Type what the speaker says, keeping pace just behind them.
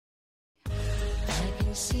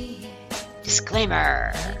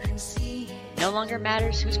Disclaimer. No longer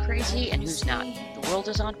matters who's crazy and who's not. The world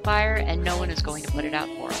is on fire and no one is going to put it out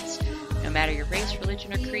for us. No matter your race,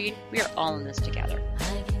 religion, or creed, we are all in this together.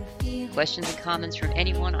 Questions and comments from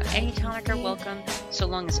anyone on any topic are welcome, so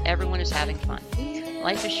long as everyone is having fun.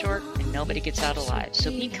 Life is short and nobody gets out alive,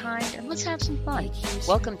 so be kind and let's have some fun.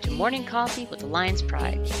 Welcome to Morning Coffee with the Lion's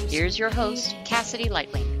Pride. Here's your host, Cassidy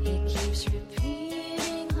Lightwing.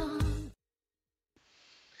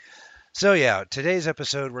 So yeah, today's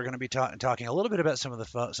episode we're going to be talking a little bit about some of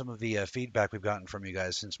the feedback we've gotten from you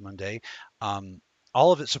guys since Monday.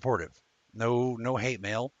 All of it supportive, no hate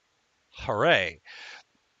mail, hooray!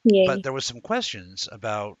 Yay. But there was some questions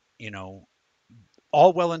about,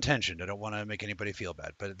 all well intentioned. I don't want to make anybody feel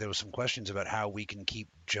bad, but there was some questions about how we can keep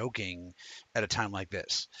joking at a time like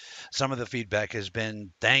this. Some of the feedback has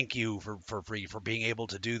been thank you for being able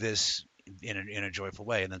to do this in a joyful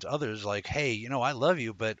way, and then to others like, hey, I love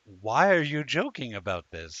you, but why are you joking about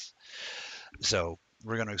this? So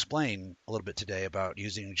we're going to explain a little bit today about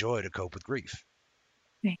using joy to cope with grief.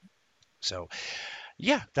 Right. So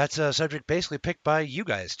yeah, that's a subject basically picked by you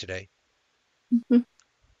guys today.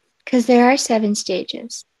 Because there are 7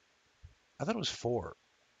 stages. I thought it was 4.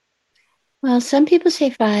 Well, some people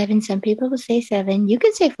say 5 and some people will say 7. You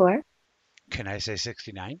can say 4. Can I say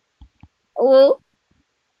 69? Oh,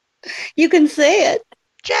 you can say it.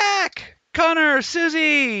 Jack, Connor,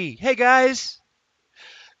 Susie. Hey guys.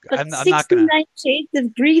 But I'm not 69 gonna. shades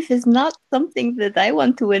of grief is not something that I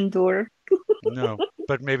want to endure. No,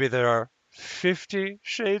 but maybe there are 50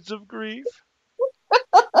 shades of grief.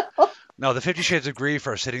 No, the 50 Shades of Grief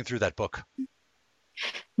are sitting through that book.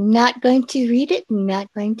 Not going to read it,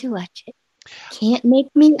 not going to watch it. Can't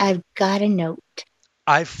make me, I've got a note.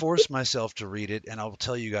 I forced myself to read it, and I'll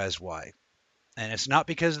tell you guys why. And it's not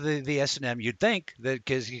because of the S&M. You'd think that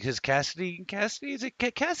because Cassidy's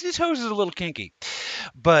hose is a little kinky.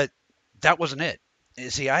 But that wasn't it.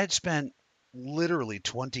 You see, I had spent literally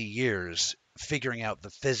 20 years figuring out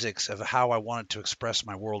the physics of how I wanted to express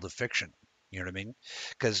my world of fiction. You know what I mean?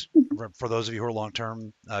 Because for those of you who are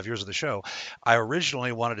long-term viewers of the show, I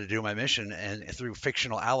originally wanted to do my mission and through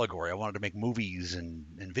fictional allegory. I wanted to make movies and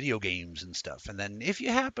video games and stuff. And then if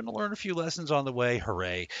you happen to learn a few lessons on the way,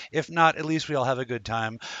 hooray. If not, at least we all have a good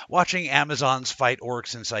time watching Amazons fight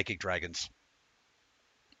orcs and psychic dragons.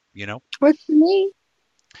 Works for me.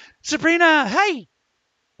 Sabrina, hey!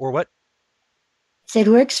 Or what? Said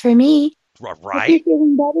works for me. Right? Hope you're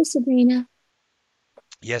feeling better, Sabrina.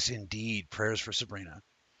 Yes, indeed. Prayers for Sabrina.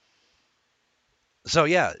 So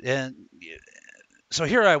yeah, and so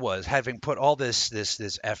here I was having put all this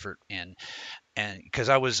effort in, and because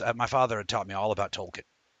my father had taught me all about Tolkien,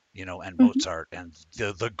 and Mozart and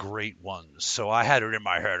the great ones. So I had it in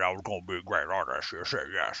my head I was going to be a great artist. You say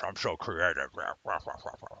yes, I'm so creative.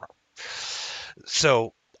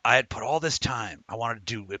 So I had put all this time. I wanted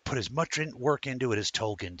to put as much work into it as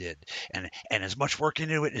Tolkien did, and as much work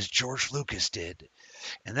into it as George Lucas did.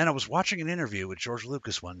 And then I was watching an interview with George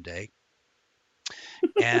Lucas one day,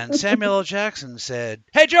 and Samuel L. Jackson said,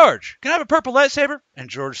 "Hey, George, can I have a purple lightsaber?" And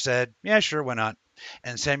George said, "Yeah, sure, why not?"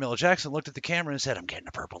 And Samuel L. Jackson looked at the camera and said, "I'm getting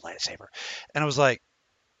a purple lightsaber." And I was like,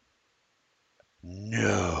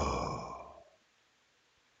 no.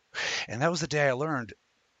 And that was the day I learned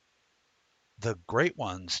the great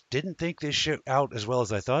ones didn't think this shit out as well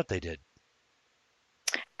as I thought they did.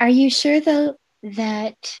 Are you sure, though,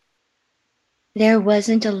 that there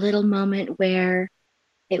wasn't a little moment where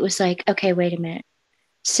it was like, okay, wait a minute.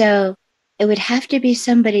 So it would have to be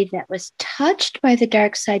somebody that was touched by the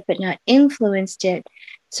dark side but not influenced it.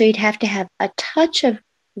 So you'd have to have a touch of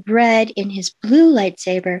red in his blue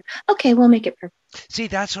lightsaber. Okay, we'll make it purple. See,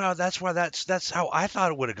 that's how I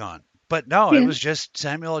thought it would have gone. But no, It was just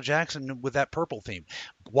Samuel L. Jackson with that purple theme.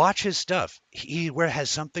 Watch his stuff. He has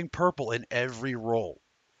something purple in every role.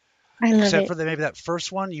 I love Except it. for maybe that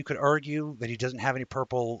first one, you could argue that he doesn't have any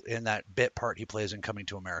purple in that bit part he plays in Coming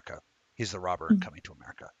to America. He's the robber in Coming to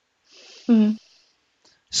America. Mm-hmm.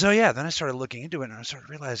 So yeah, then I started looking into it and I started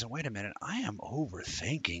realizing, wait a minute, I am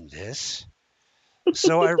overthinking this.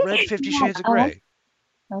 So I read 50 Shades of Grey.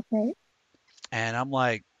 Okay. And I'm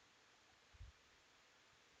like,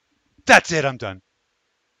 that's it, I'm done.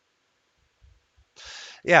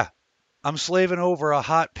 Yeah, I'm slaving over a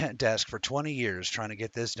hot pen desk for 20 years trying to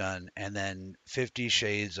get this done, and then 50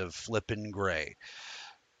 Shades of flippin' gray.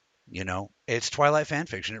 It's Twilight fan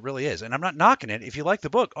fiction. It really is. And I'm not knocking it. If you like the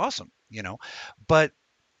book, awesome, but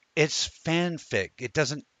it's fanfic.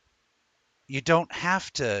 You don't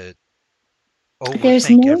have to overthink There's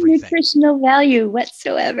no everything. nutritional value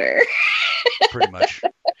whatsoever. Pretty much.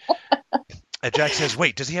 Jack says,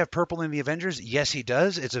 "Wait, does he have purple in the Avengers?" Yes, he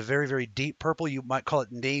does. It's a very, very deep purple. You might call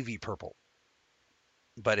it navy purple,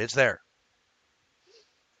 but it's there.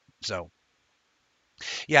 So,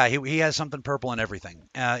 yeah, he has something purple in everything.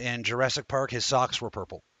 In Jurassic Park, his socks were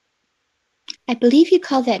purple. I believe you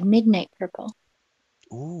call that midnight purple.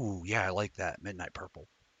 Ooh, yeah, I like that midnight purple.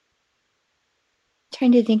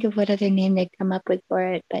 Trying to think of what other name they'd come up with for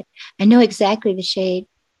it, but I know exactly the shade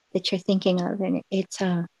that you're thinking of, and it's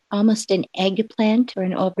almost an eggplant or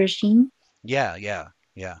an aubergine. Yeah, yeah,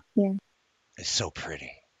 yeah. Yeah. It's so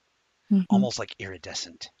pretty, Mm-hmm. almost like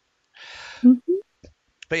iridescent. Mm-hmm.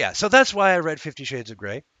 But yeah, so that's why I read Fifty Shades of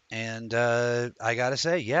Grey. And I gotta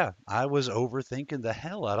say, yeah, I was overthinking the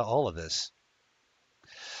hell out of all of this.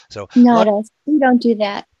 So Not luck, us. We don't do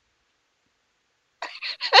that.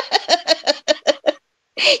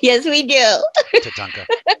 Yes, we do. Tatanka.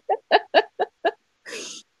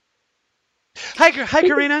 Hi, Think,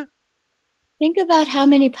 Karina. think about how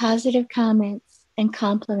many positive comments and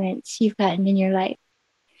compliments you've gotten in your life.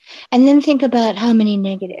 And then think about how many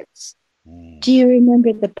negatives. Do Mm. you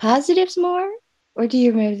remember the positives more or do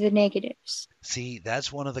you remember the negatives? See,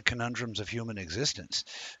 that's one of the conundrums of human existence.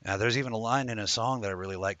 There's even a line in a song that I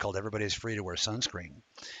really like called "Everybody's Free to Wear Sunscreen,"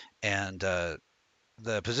 and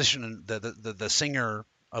the position, the singer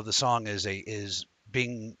of the song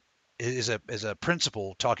being is a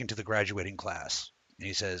principal talking to the graduating class. And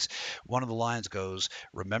he says one of the lines goes,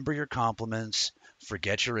 "Remember your compliments,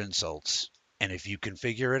 forget your insults, and if you can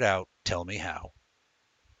figure it out, tell me how."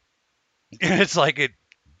 And it's like it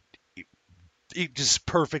just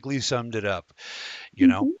perfectly summed it up, you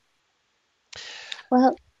know. Mm-hmm.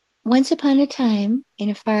 Well, once upon a time in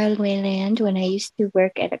a faraway land when I used to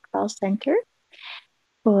work at a call center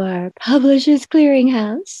for Publishers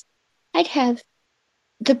Clearinghouse, I'd have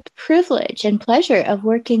the privilege and pleasure of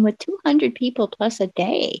working with 200 people plus a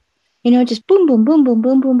day. Just boom, boom, boom, boom,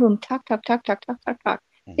 boom, boom, boom, talk, talk, talk, talk, talk, talk, talk,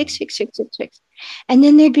 Hmm. fix, fix, fix, fix, fix. And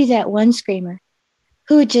then there'd be that one screamer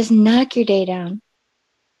who would just knock your day down.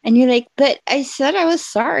 And you're like, but I said I was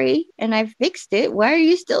sorry and I fixed it. Why are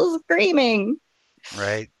you still screaming?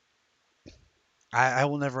 Right? I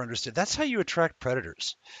will never understand. That's how you attract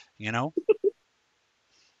predators, you know?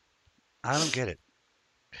 I don't get it.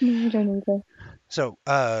 No, I don't either. So,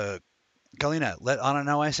 Galina, let Anna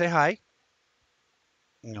know I say hi.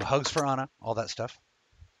 Hugs for Anna, all that stuff.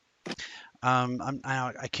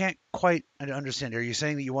 I can't quite understand. Are you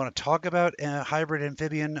saying that you want to talk about hybrid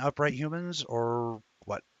amphibian upright humans or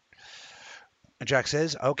what? Jack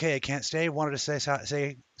says, "Okay, I can't stay. Wanted to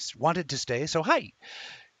stay. So hi."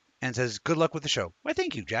 And says, "Good luck with the show." Why,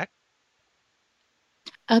 thank you, Jack.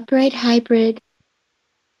 Upright hybrid,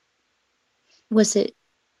 was it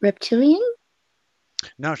reptilian?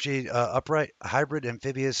 No, she upright hybrid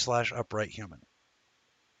amphibious slash upright human.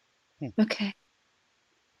 Hmm. Okay.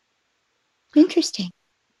 Interesting.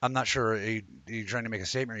 I'm not sure. Are you trying to make a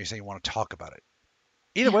statement or are you saying you want to talk about it?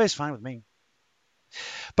 Either Yeah. way is fine with me.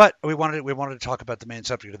 But we wanted to talk about the main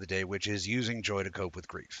subject of the day, which is using joy to cope with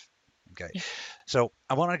grief. Okay. Yeah. So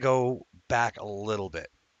I want to go back a little bit.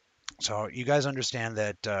 So you guys understand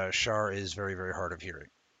that Shar is very, very hard of hearing.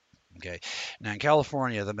 Okay. Now in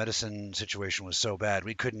California, the medicine situation was so bad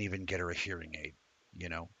we couldn't even get her a hearing aid. You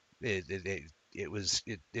know,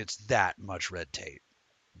 it's that much red tape.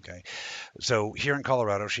 Okay. So here in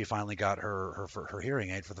Colorado, she finally got her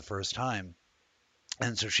hearing aid for the first time,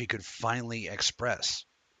 and so she could finally express.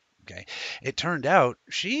 Okay. It turned out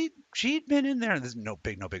she'd been in there, and this is no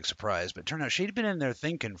big surprise, but it turned out she'd been in there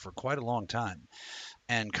thinking for quite a long time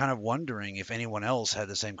and kind of wondering if anyone else had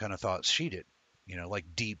the same kind of thoughts she did, like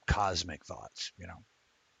deep cosmic thoughts.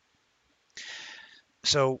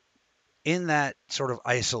 So in that sort of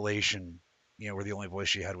isolation, where the only voice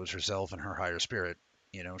she had was herself and her higher spirit,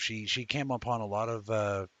 she came upon a lot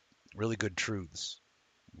of really good truths.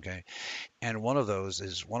 Okay. And one of those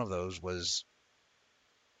was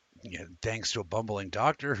thanks to a bumbling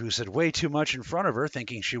doctor who said way too much in front of her,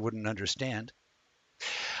 thinking she wouldn't understand.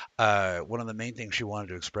 One of the main things she wanted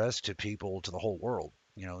to express to people, to the whole world,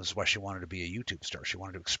 this is why she wanted to be a YouTube star. She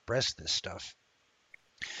wanted to express this stuff.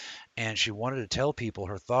 And she wanted to tell people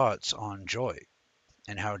her thoughts on joy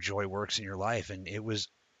and how joy works in your life. And it was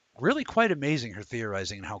really quite amazing, her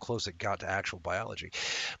theorizing and how close it got to actual biology.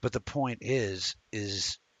 But the point is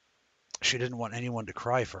she didn't want anyone to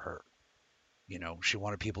cry for her. She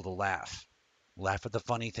wanted people to laugh at the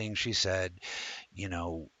funny things she said, you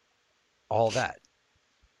know, all that.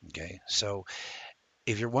 Okay. So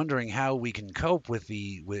if you're wondering how we can cope with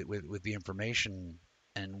with the information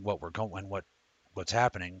and what we're going and what's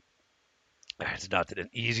happening, it's not that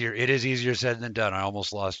easier. It is easier said than done. I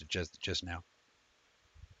almost lost it just now.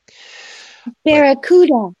 But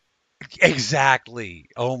Barracuda. exactly.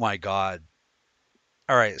 Oh my God.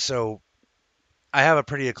 All right. So I have a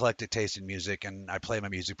pretty eclectic taste in music, and I play my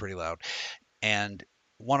music pretty loud. And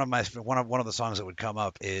one of the songs that would come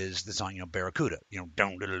up is the song, Barracuda. Dun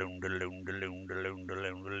dun dun dun dun dun dun dun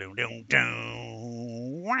dun dun dun dun.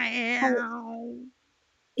 Oh, Wow.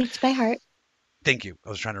 it's by heart. Thank you. I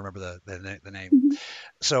was trying to remember the name. Mhm.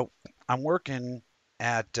 So I'm working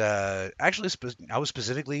at actually I was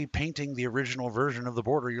specifically painting the original version of the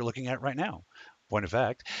border you're looking at right now. Point of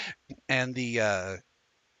fact, and the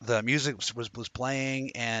music was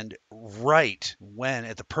playing, and right when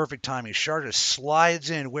at the perfect timing, Sharda slides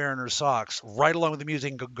in wearing her socks right along with the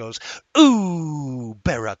music and goes, "Ooh,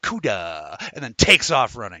 Barracuda," and then takes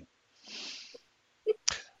off running.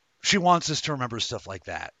 She wants us to remember stuff like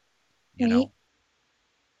that, you Right? know.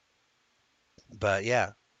 But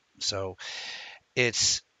yeah, so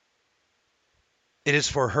it's it is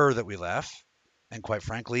for her that we laugh. And quite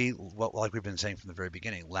frankly, like we've been saying from the very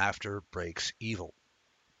beginning, laughter breaks evil.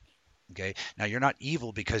 Okay. Now, you're not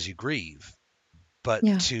evil because you grieve, but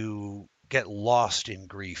Yeah. to get lost in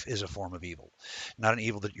grief is a form of evil. Not an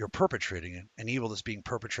evil that you're perpetrating, an evil that's being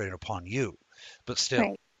perpetrated upon you. But still,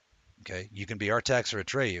 Right. okay, you can be Artax or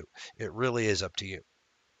Atreyu. It really is up to you.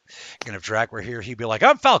 And if Drac were here, he'd be like,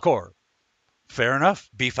 I'm Falcor. Fair enough.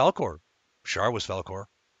 Be Falcor. Shar was Falcor.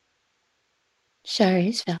 Sorry,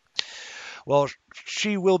 it's felt. Well,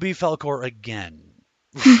 she will be Falcor again.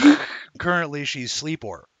 Mhm. Currently, she's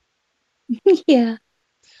Sleepor. Yeah.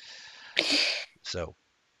 So, So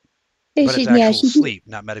but it's she, yeah, actual sleep,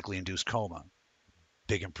 not medically induced coma.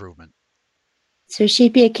 Big improvement. so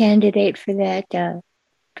she'd be a candidate for that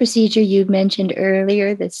procedure you mentioned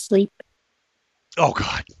earlier, the sleep. Oh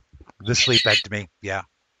God, the sleepectomy. Yeah,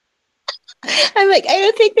 I'm like, I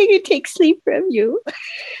don't think they could take sleep from you.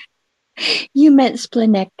 You meant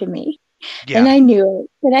splenectomy. And yeah, I knew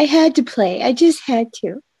it, but I had to play. I just had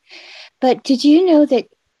to. But did you know that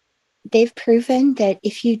they've proven that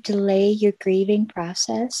if you delay your grieving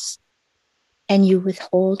process and you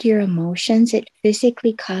withhold your emotions, it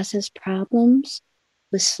physically causes problems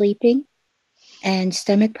with sleeping and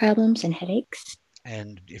stomach problems and headaches?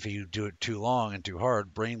 and if you do it too long and too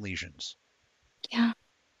hard, brain lesions. Yeah.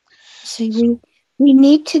 So So we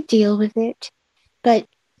need to deal with it. But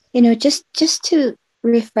just to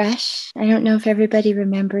refresh, I don't know if everybody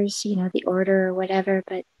remembers, the order or whatever,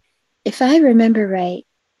 but if I remember right,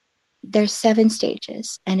 there's 7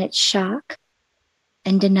 stages, and it's shock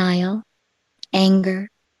and denial, anger,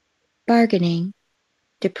 bargaining,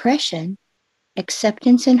 depression,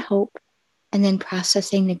 acceptance and hope, and then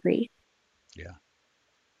processing the grief. yeah,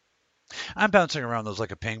 I'm bouncing around those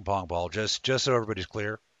like a ping pong ball, just so everybody's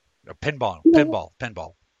clear. A pinball, Yeah. pinball,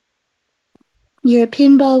 pinball. You're a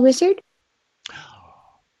pinball wizard?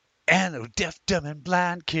 And a deaf, dumb, and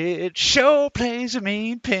blind kid sure plays a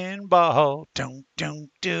mean pinball. Dum dum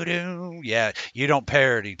doo doo. Yeah, you don't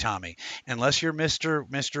parody Tommy unless you're Mister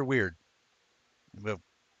Weird. Well,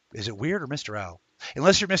 is it Weird or Mister Owl?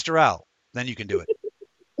 Unless you're Mister Owl, then you can do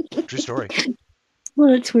it. True story.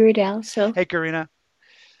 Well, it's Weird Al, so Hey, Karina.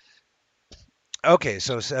 Okay,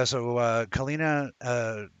 Kalina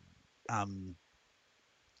um,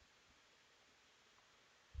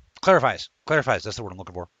 clarifies. That's the word I'm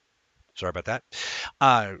looking for. Sorry about that.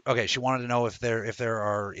 Okay, she wanted to know if there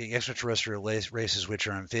are extraterrestrial races which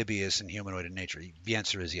are amphibious and humanoid in nature. The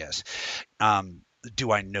answer is yes. Um,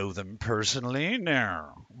 do I know them personally? No,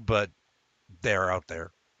 but they're out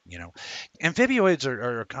there. You know, amphibioids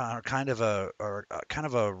are kind of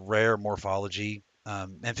a rare morphology.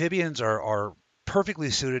 Amphibians are perfectly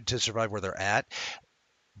suited to survive where they're at,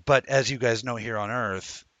 but as you guys know here on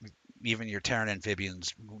Earth, even your Terran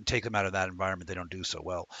amphibians, take them out of that environment, they don't do so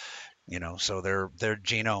well. So their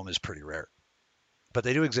genome is pretty rare, but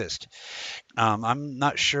they do exist. I'm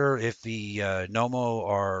not sure if the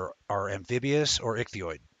Nomo are amphibious or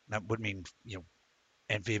ichthyoid. That would mean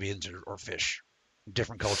amphibians or fish.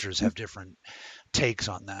 Different cultures have different takes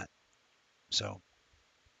on that. So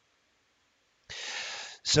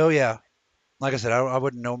yeah, like I said, I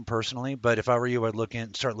wouldn't know them personally, but if I were you,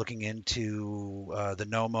 I'd start looking into the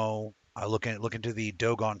Nomo. I look into the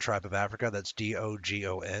Dogon tribe of Africa. That's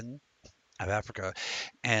Dogon of Africa,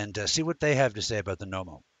 and see what they have to say about the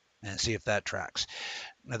Nomo, and see if that tracks.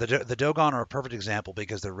 Now, the Dogon are a perfect example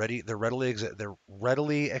because they're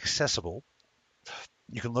readily accessible.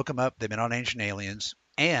 You can look them up. They've been on Ancient Aliens,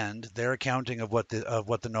 and their accounting of what the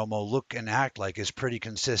Nomo look and act like is pretty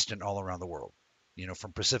consistent all around the world.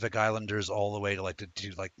 From Pacific Islanders all the way to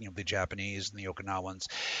the Japanese and the Okinawans,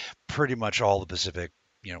 pretty much all the Pacific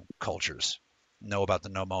cultures know about the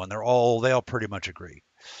Nomo, and they all pretty much agree.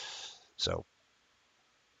 So,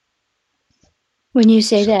 When you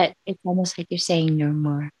say so that, it's almost like you're saying no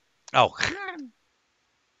more. oh,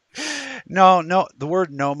 no, no. The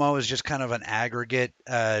word nomo is just kind of an aggregate.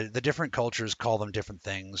 The different cultures call them different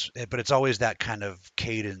things, but it's always that kind of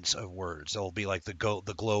cadence of words. It'll be like the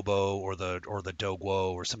globo or the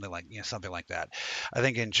dogwo or something like something like that. I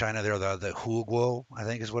think in China they're the huguo. I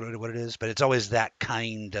think is what it is, but it's always that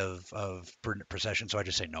kind of procession. So I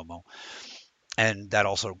just say nomo, and that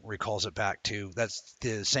also recalls it back to that's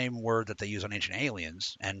the same word that they use on Ancient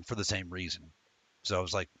Aliens, and for the same reason. So I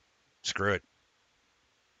was like, screw it,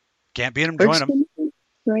 can't beat them, join Works them. for me.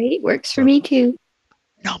 Right? Works for So me too.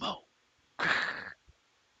 nomo.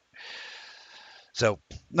 So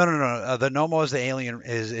no, no, no. The Nomo is the alien,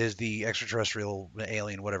 is the extraterrestrial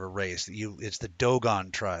alien, whatever race. It's the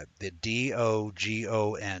Dogon tribe, the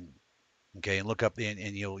Dogon. Okay, and look up and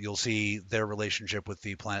you'll see their relationship with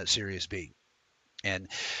the planet Sirius B. And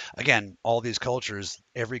again, all these cultures,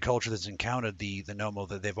 every culture that's encountered the Nomo,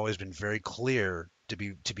 that they've always been very clear to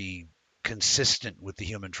be consistent with the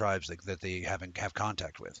human tribes that they have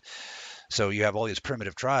contact with. So you have all these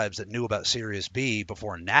primitive tribes that knew about Sirius B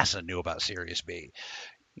before NASA knew about Sirius B.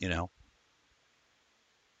 You know,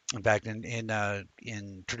 in fact,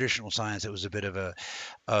 in traditional science, it was a bit of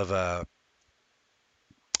a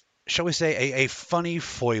shall we say a funny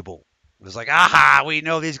foible. It was like, aha, we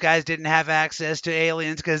know these guys didn't have access to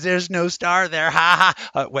aliens because there's no star there. Ha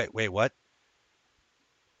ha. Wait, what?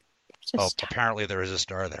 Oh, Just apparently there is a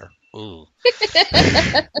star there. Ooh,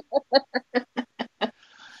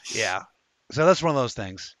 yeah. So that's one of those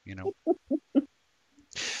things.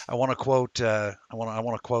 I want to quote. I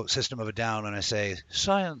want to quote System of a Down, and I say,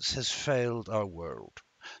 "Science has failed our world.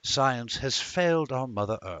 Science has failed our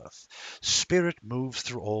Mother Earth. Spirit moves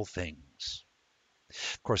through all things."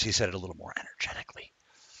 Of course, he said it a little more energetically.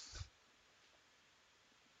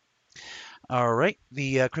 All right.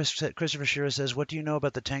 The Christopher Shira says, "What do you know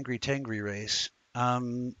about the Tengri Tengri race?"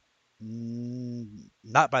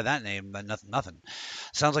 Not by that name. Nothing. Nothing.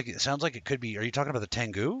 Sounds like it could be. Are you talking about the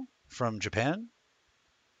Tengu from Japan?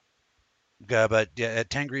 But yeah,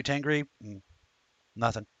 Tengri Tengri,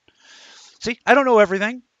 nothing. See, I don't know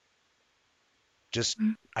everything. Just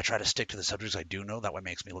I try to stick to the subjects I do know. That way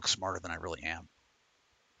makes me look smarter than I really am.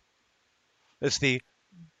 It's the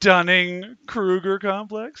Dunning-Kruger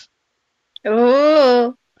complex.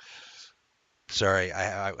 oh, Sorry,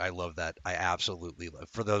 I love that. I absolutely love.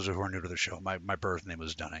 For those who are new to the show, my birth name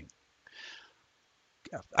was Dunning.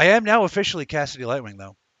 Yeah. I am now officially Cassidy Lightwing,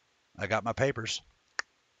 though. I got my papers.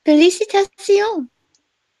 félicitations,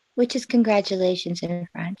 which is congratulations in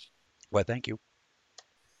French. Well, thank you.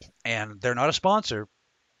 And they're not a sponsor,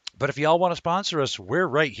 but if y'all want to sponsor us, we're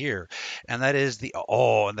right here. And that is the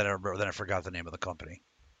and then I forgot the name of the company.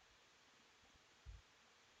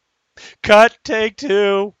 Cut. Take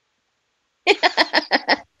two.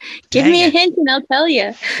 Give Dang me a it! hint and I'll tell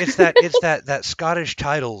you. It's that Scottish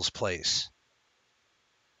Titles place.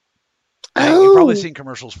 You've probably Oh, seen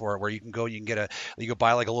commercials for it where you can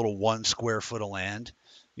buy like a little 1 square foot of land,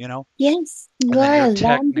 you know, yes, you and then are you're a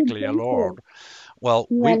landed technically a gentry. lord. Well,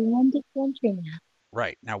 You are a landed gentry now.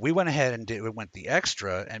 right now we went ahead and we went the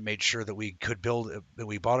extra and made sure that we could build that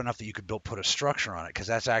we bought enough that you could put a structure on it because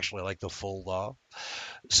that's actually like the full law.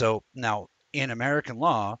 So now in American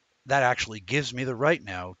law, that actually gives me the right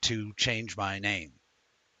now to change my name.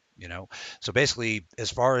 You know, so basically,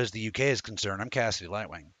 as far as the UK is concerned, I'm Cassidy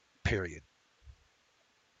Lightwing. Period.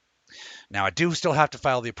 Now, I do still have to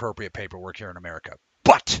file the appropriate paperwork here in America,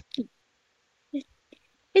 but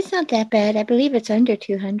It's not that bad. I believe it's under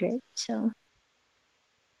 200. So,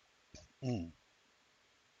 mm,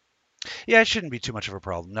 yeah, it shouldn't be too much of a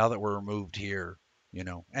problem now that we're removed here.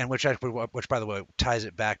 And which by the way ties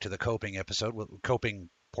it back to the coping episode, coping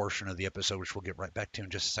portion of the episode, which we'll get right back to in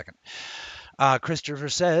just a second. Christopher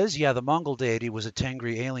says, yeah, the Mongol deity was a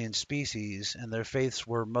Tengri alien species, and their faiths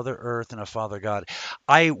were Mother Earth and a Father God.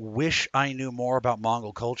 I wish I knew more about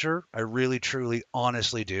Mongol culture. I really, truly,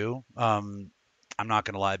 honestly do. I'm not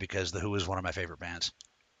going to lie because The Who is one of my favorite bands.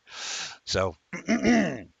 So,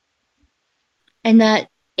 and not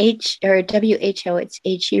H or WHO, it's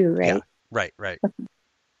HU, yeah, right? right, right.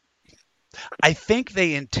 I think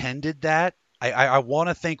they intended that. I want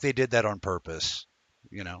to think they did that on purpose,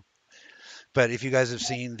 you know. But if you guys have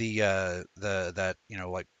seen the that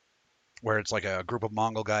like where it's like a group of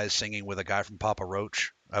Mongol guys singing with a guy from Papa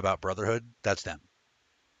Roach about brotherhood, that's them.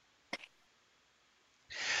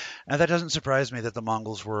 And that doesn't surprise me that the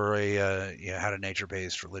Mongols were had a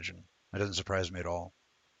nature-based religion. That doesn't surprise me at all.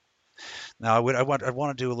 Now I want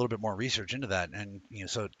to do a little bit more research into that. And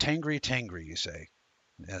so Tengri Tengri, you say?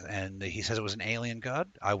 and he says it was an alien god.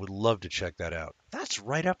 I would love to check that out. That's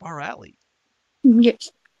right up our alley.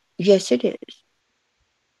 Yes, yes, it is.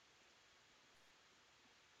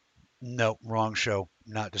 No, wrong show.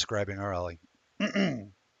 Not describing our alley.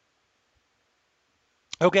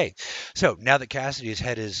 Okay, so now that Cassidy's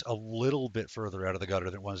head is a little bit further out of the gutter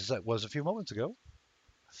than it was a few moments ago.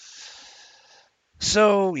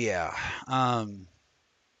 So yeah,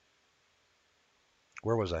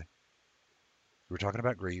 where was I? We were talking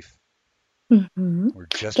about grief. Hmm. We're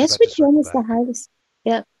just Guess about to which one circle is the back. hardest?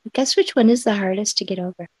 Yeah. Guess which one is the hardest to get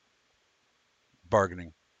over?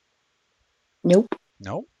 Bargaining. Nope.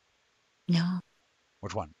 No? No.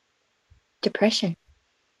 Which one? Depression.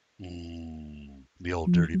 The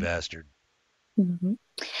old dirty Hmm. bastard. Hmm.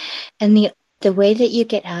 And the way that you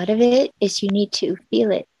get out of it is you need to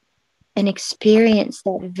feel it and experience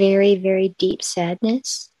that very, very deep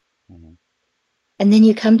sadness. Hmm. And then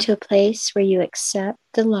you come to a place where you accept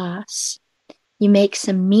the loss, you make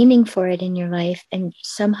some meaning for it in your life, and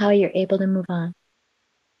somehow you're able to move on.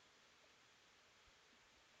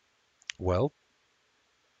 Well,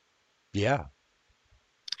 yeah,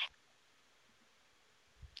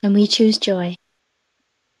 And we choose joy.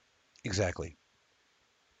 exactly.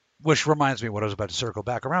 Which reminds me of what I was about to circle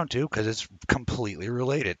back around to because it's completely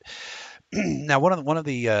related. Now, one of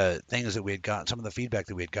the things that we had gotten, some of the feedback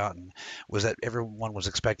that we had gotten, was that everyone was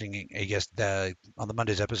expecting, I guess, on the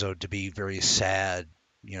Monday's episode to be very sad,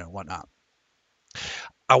 whatnot.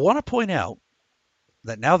 I want to point out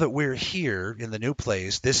that now that we're here in the new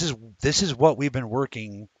place, this is what we've been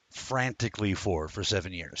working frantically for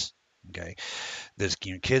 7 years. Okay, there's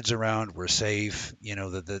kids around, we're safe.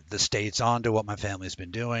 The state's on to what my family's been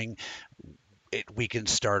doing. We can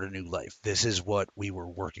start a new life. This is what we were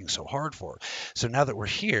working so hard for. So now that we're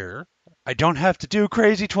here, I don't have to do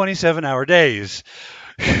crazy 27-hour days.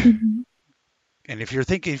 Mhm. And if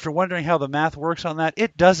you're wondering how the math works on that,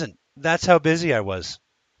 it doesn't. That's how busy I was.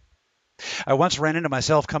 I once ran into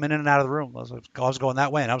myself coming in and out of the room. I was going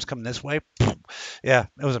that way and I was coming this way. Yeah,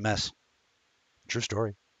 it was a mess. True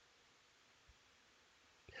story.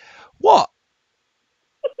 What?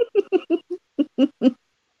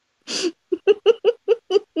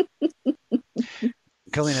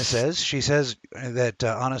 Kalina says, she says that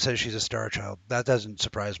Anna says she's a star child. That doesn't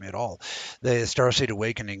surprise me at all. The Starseed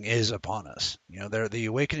awakening is upon us. The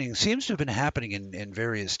awakening seems to have been happening in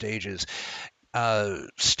various stages,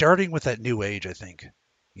 starting with that new age, I think.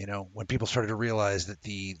 When people started to realize that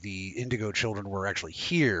the indigo children were actually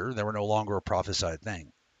here, they were no longer a prophesied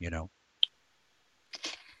thing. You know.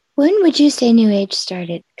 When would you say New Age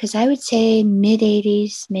started? Because I would say mid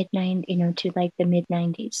 80s, mid 90s, to like the mid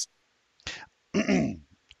 90s.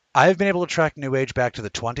 I've been able to track New Age back to the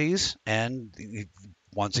 20s, and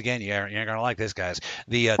once again, you're gonna like this, guys.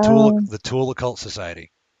 Oh, The Tool Occult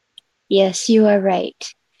Society. yes, you are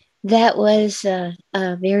right. That was a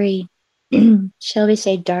very, shall we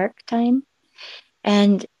say, dark time.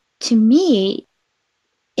 And to me,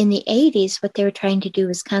 in the 80s, what they were trying to do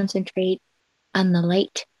was concentrate on the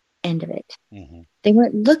light end of it. Hmm. They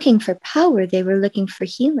weren't looking for power, they were looking for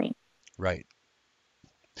healing. Right.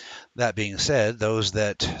 That being said, those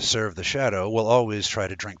that serve the shadow will always try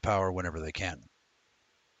to drink power whenever they can.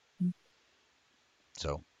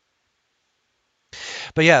 So,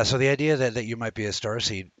 but yeah, so the idea that you might be a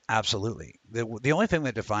starseed, absolutely. The only thing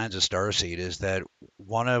that defines a starseed is that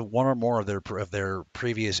one or more of their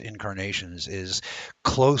previous incarnations is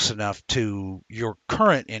close enough to your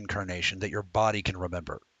current incarnation that your body can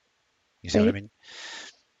remember. You see what I Right? mean?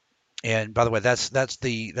 And by the way, that's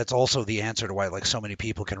also the answer to why like so many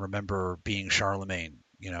people can remember being Charlemagne.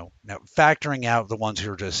 Now factoring out the ones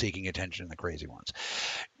who are just seeking attention, the crazy ones.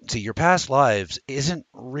 See, your past lives isn't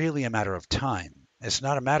really a matter of time. It's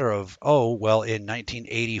not a matter of, oh, well, in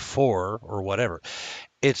 1984 or whatever.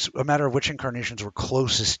 It's a matter of which incarnations were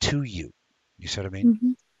closest to you. You see what I mean?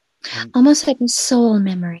 Mm-hmm. And Almost like a soul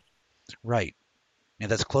memory. right. And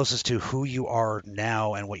that's closest to who you are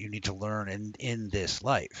now and what you need to learn in this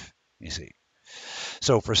life. You see.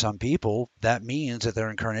 So for some people, that means that their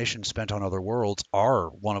incarnations spent on other worlds are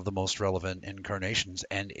one of the most relevant incarnations,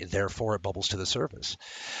 and therefore it bubbles to the surface.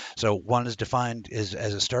 So one is defined as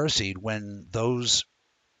a starseed when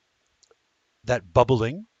that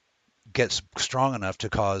bubbling gets strong enough to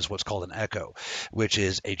cause what's called an echo, which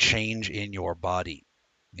is a change in your body.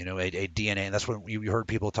 A DNA, and that's when you heard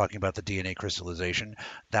people talking about the DNA crystallization.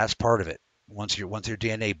 That's part of it. Once your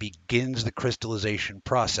DNA begins the crystallization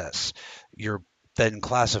process, you're then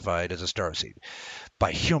classified as a starseed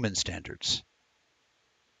by human standards.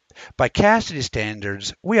 By Cassidy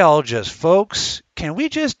standards, we all just folks. Can we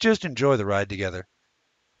just enjoy the ride together?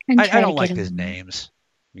 And I try to don't get like these along. names.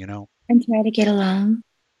 you know? And try to get along.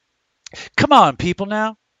 Come on, people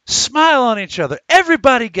now. Smile on each other.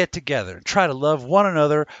 Everybody get together and try to love one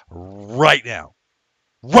another right now.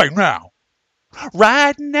 Right now.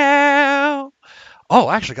 Right now. Oh,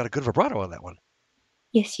 I actually got a good vibrato on that one.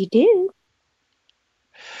 Yes, you do.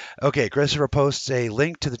 Okay, Christopher posts a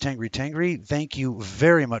link to the Tangri Tangri. Thank you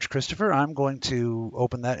very much, Christopher. I'm going to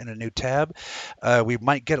open that in a new tab. We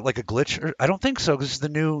might get like a glitch. I don't think so because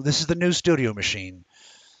this is the new studio machine.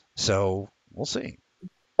 So we'll see.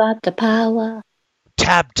 Got the power.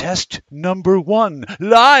 Tab test number 1.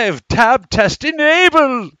 Live tab test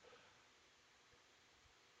enabled.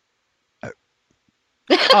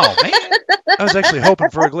 Oh man, I was actually hoping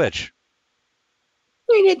for a glitch.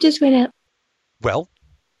 And it just went up. Well,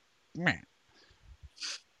 man.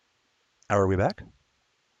 Are we back?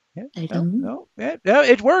 Yeah, I no, don't know. no, yeah, no,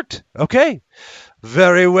 it worked. Okay.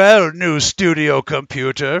 Very well, new studio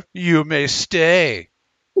computer. You may stay.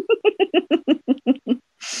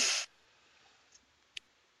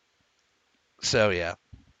 So yeah.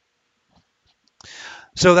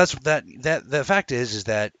 So that's that the fact is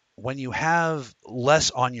that when you have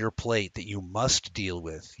less on your plate that you must deal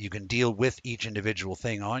with, you can deal with each individual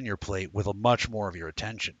thing on your plate with a much more of your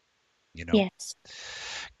attention, you know. Yes.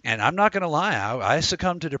 And I'm not going to lie, I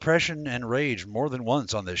succumbed to depression and rage more than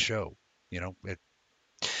once on this show. You know,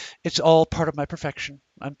 it's all part of my perfection.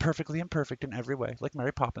 I'm perfectly imperfect in every way, like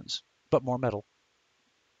Mary Poppins, but more metal.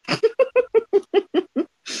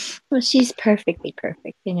 Well, she's perfectly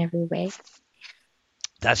perfect in every way.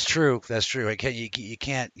 That's true. That's true. You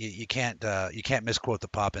can't misquote the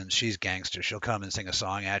Poppins. She's gangster. She'll come and sing a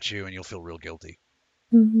song at you, and you'll feel real guilty.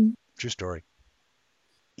 Mm-hmm. True story.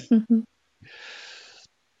 Mm-hmm.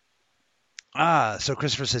 So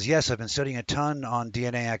Christopher says, yes, I've been studying a ton on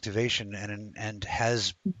DNA activation and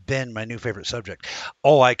has been my new favorite subject.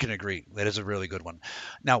 Oh, I can agree. That is a really good one.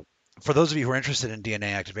 Now, for those of you who are interested in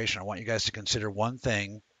DNA activation, I want you guys to consider one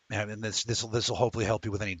thing, and this will hopefully help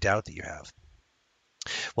you with any doubt that you have.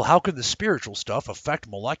 Well, how could the spiritual stuff affect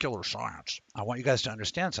molecular science? I want you guys to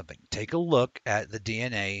understand something. Take a look at the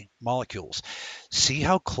DNA molecules. See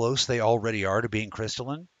how close they already are to being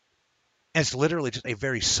crystalline? And it's literally just a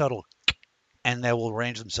very subtle, and they will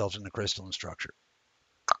arrange themselves in the crystalline structure.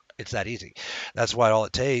 It's that easy. That's why all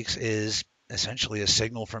it takes is essentially a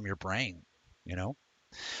signal from your brain. You know,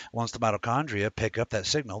 once the mitochondria pick up that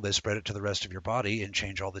signal, they spread it to the rest of your body and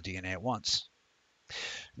change all the DNA at once.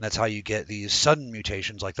 And that's how you get these sudden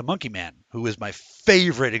mutations like the monkey man, who is my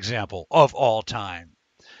favorite example of all time.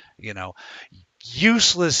 You know,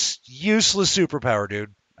 useless superpower,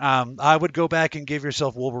 dude. I would go back and give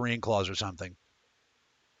yourself Wolverine claws or something.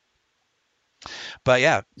 But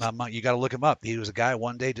yeah, you got to look him up. He was a guy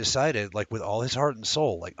one day decided, like with all his heart and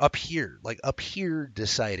soul, like up here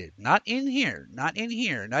decided, not in here, not in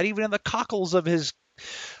here, not even in the cockles of his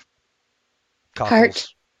Heart.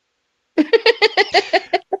 cockles.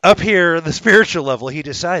 Up here, the spiritual level, he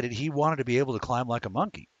decided he wanted to be able to climb like a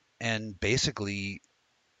monkey. And basically,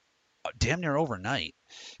 damn near overnight,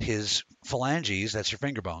 his phalanges, that's your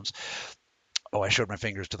finger bones. Oh, I showed my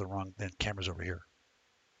fingers to the wrong, the camera's over here.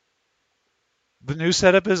 The new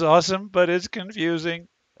setup is awesome, but it's confusing.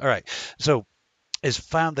 All right. So, is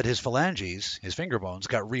found that his phalanges, his finger bones,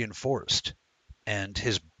 got reinforced and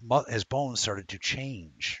his bones started to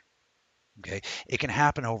change. Okay. It can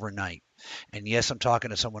happen overnight. And yes, I'm talking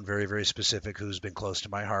to someone very, very specific who's been close to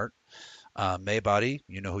my heart. Maybody,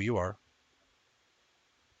 you know who you are.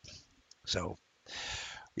 So,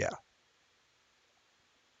 yeah.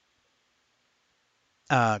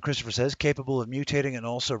 Christopher says, capable of mutating and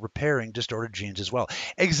also repairing distorted genes as well.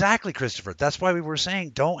 Exactly, Christopher. That's why we were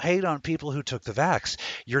saying don't hate on people who took the vax.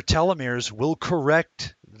 Your telomeres will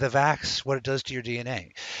correct the vax, what it does to your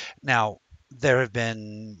DNA. Now, there have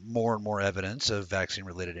been more and more evidence of vaccine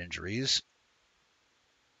related injuries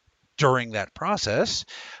during that process,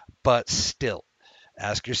 but still,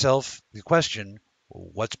 ask yourself the question,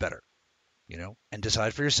 what's better? You know, and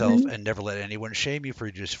decide for yourself and never let anyone shame you for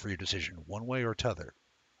your decision one way or t'other.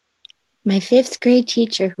 My fifth grade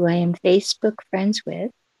teacher, who I am Facebook friends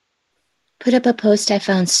with, put up a post I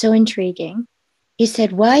found so intriguing. He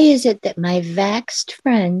said, why is it that my vaxxed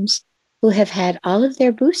friends who have had all of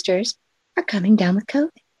their boosters are coming down with COVID?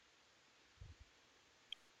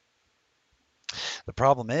 The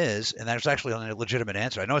problem is, and there's actually a legitimate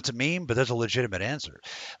answer. I know it's a meme, but there's a legitimate answer.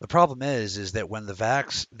 The problem is that when when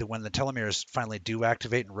the telomeres finally do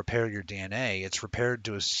activate and repair your DNA, it's repaired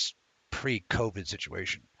to a pre-COVID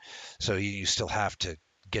situation. So you still have to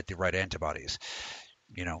get the right antibodies,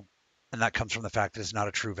 you know, and that comes from the fact that it's not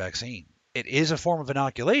a true vaccine. It is a form of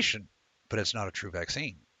inoculation, but it's not a true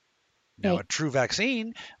vaccine. Now, Right. a true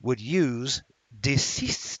vaccine would use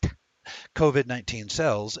deceased COVID-19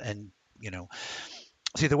 cells, and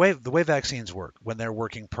see the way vaccines work when they're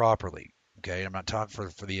working properly. Okay, I'm not talking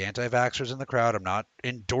for the anti-vaxxers in the crowd. I'm not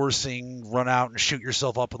endorsing run out and shoot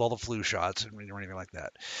yourself up with all the flu shots or anything like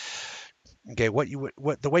that. Okay, what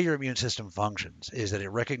the way your immune system functions is that it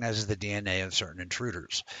recognizes the DNA of certain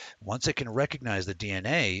intruders. Once it can recognize the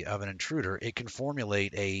DNA of an intruder, it can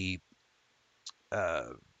formulate a uh,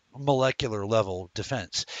 molecular level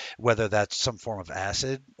defense, whether that's some form of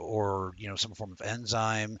acid or some form of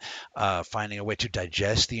enzyme, finding a way to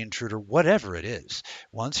digest the intruder, whatever it is.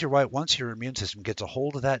 Once your immune system gets a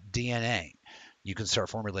hold of that DNA, you can start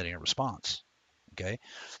formulating a response. Okay,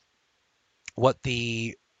 what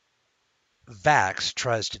the Vax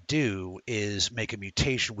tries to do is make a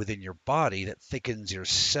mutation within your body that thickens your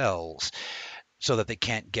cells so that they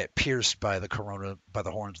can't get pierced by the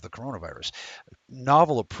horns of the coronavirus.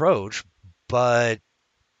 Novel approach, but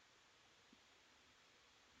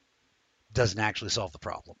doesn't actually solve the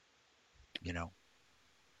problem, you know.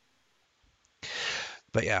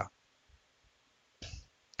 But yeah,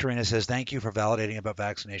 Karina says, thank you for validating about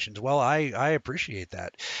vaccinations. Well, I appreciate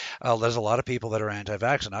that. There's a lot of people that are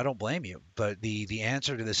anti-vax, and I don't blame you. But the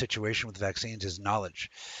answer to the situation with vaccines is knowledge.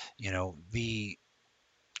 The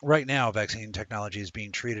right now vaccine technology is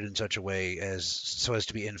being treated in such a way as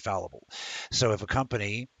to be infallible. So if a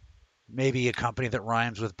company, maybe a company that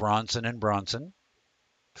rhymes with Bronson and Bronson,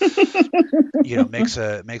 makes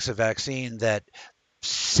a vaccine that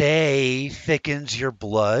say thickens your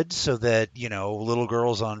blood so that little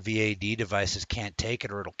girls on VAD devices can't take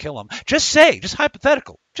it or it'll kill them. Just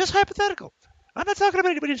hypothetical. I'm not talking about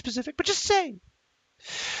anybody in specific, but just say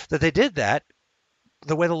that they did that.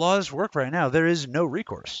 The way the laws work right now, there is no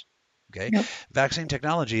recourse. Okay, Nope. vaccine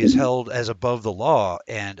technology is held as above the law,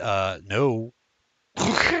 and no.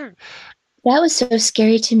 That was so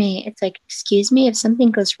scary to me. It's like, excuse me, if something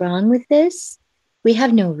goes wrong with this, we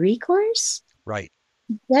have no recourse? Right,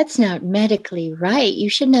 That's not medically right. You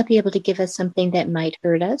should not be able to give us something that might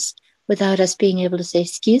hurt us without us being able to say,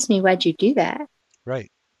 excuse me, why'd you do that?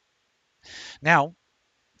 right. Now,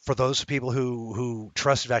 for those people who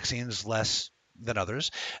trust vaccines less than others,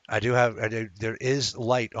 there is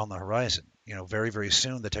light on the horizon. Very, very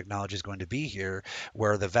soon the technology is going to be here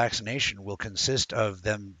where the vaccination will consist of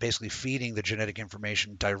them basically feeding the genetic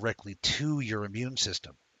information directly to your immune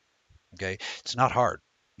system. Okay, it's not hard.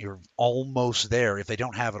 You're almost there if they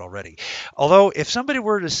don't have it already. Although, if somebody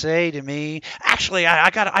were to say to me, actually, I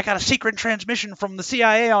got a secret transmission from the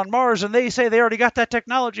CIA on Mars, and they say they already got that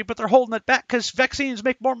technology, but they're holding it back because vaccines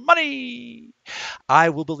make more money, I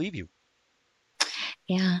will believe you.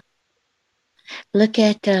 Yeah. Look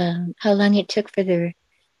at how long it took for the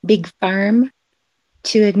big farm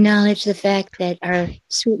to acknowledge the fact that our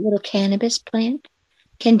sweet little cannabis plant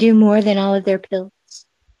can do more than all of their pills.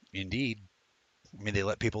 Indeed. I mean, they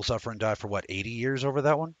let people suffer and die for what, 80 years over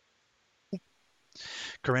that one?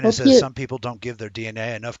 Corinna Hope says you, some people don't give their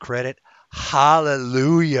DNA enough credit.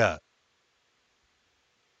 Hallelujah.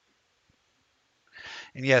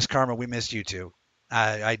 And yes, Karma, we missed you too.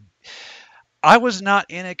 I I was not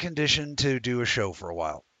in a condition to do a show for a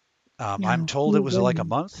while. I'm no, told it you was like a wouldn't.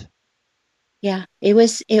 month. Yeah, it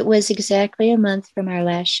was exactly a month from our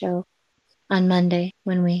last show on Monday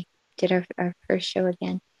when we did our first show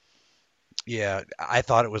again. Yeah, I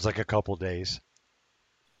thought it was like a couple days.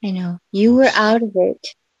 I know. You were Oops. out of it.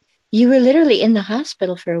 You were literally in the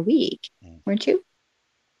hospital for a week, Mm. weren't you?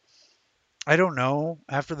 I don't know.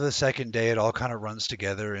 After the second day, it all kind of runs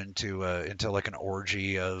together into like an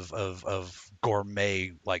orgy of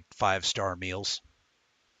gourmet like 5-star meals.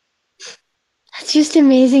 That's just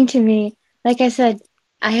amazing to me. Like I said,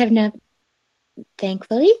 I have not,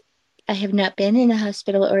 thankfully, I have not been in a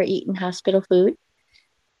hospital or eaten hospital food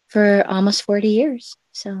for almost 40 years.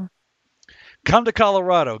 So Come to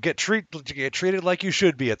Colorado, get treated like you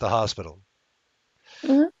should be at the hospital.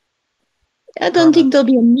 uh, I don't Karma. think there'll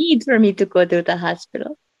be a need for me to go to the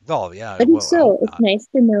hospital. Oh yeah. But if Well, I hope so, it's not. nice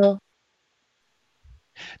to know.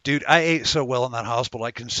 Dude, I ate so well in that hospital,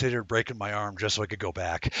 I considered breaking my arm just so I could go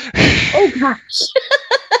back. Oh gosh.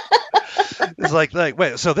 It's like,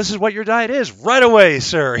 wait, so this is what your diet is? Right away,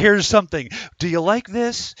 sir. Here's something. Do you like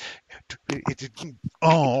this?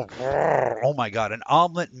 Oh, oh my God, an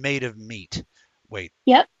omelet made of meat. Wait,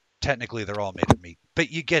 Yep, technically they're all made of meat,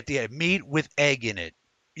 but you get the meat with egg in it.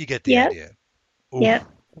 You get the yep, idea. Oof, yep.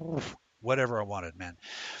 oof, whatever I wanted, man.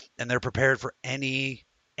 And they're prepared for any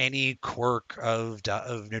quirk of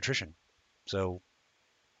nutrition. So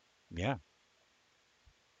yeah.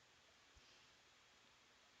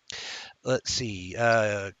 Let's see.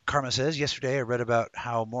 Karma says, yesterday I read about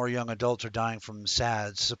how more young adults are dying from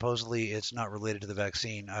SADS. Supposedly it's not related to the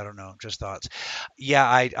vaccine. I don't know. Just thoughts. Yeah,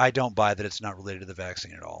 I don't buy that it's not related to the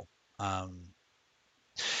vaccine at all. Um,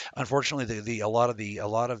 Unfortunately, a lot of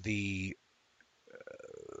the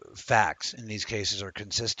facts in these cases are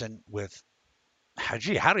consistent with.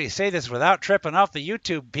 Gee, how do you say this without tripping off the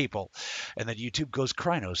YouTube people? And then YouTube goes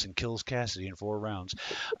Krynos and kills Cassidy in 4 rounds.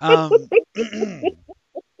 Um,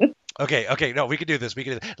 okay, no, we can do this. We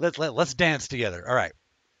can. Let's dance together. All right.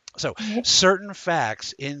 So, Okay. certain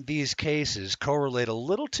facts in these cases correlate a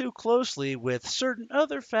little too closely with certain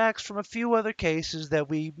other facts from a few other cases that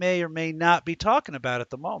we may or may not be talking about at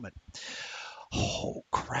the moment. Oh,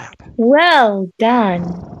 crap. Well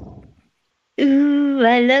done. Ooh,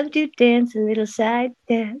 I love to dance a little side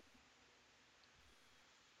step.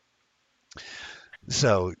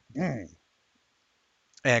 So,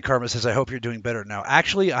 and Karma says, I hope you're doing better now.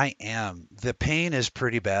 Actually, I am. The pain is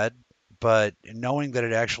pretty bad, but knowing that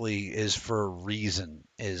it actually is for a reason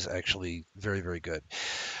is actually very, very good.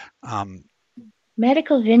 Um,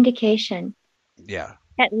 Medical vindication. yeah,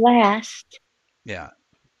 At last. yeah.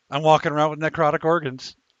 I'm walking around with necrotic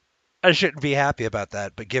organs. I shouldn't be happy about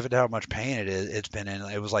that, but given how much pain it's been in,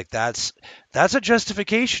 it was like that's a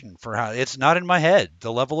justification for how it's not in my head.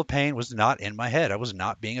 The level of pain was not in my head. I was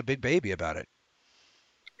not being a big baby about it.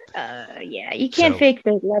 Yeah, you can't So fake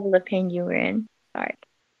the level of pain you were in. Sorry.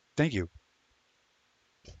 thank you.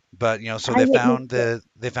 But so I witnessed it.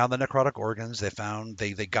 they found the necrotic organs.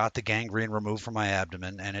 They got the gangrene removed from my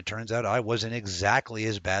abdomen, and it turns out I was in exactly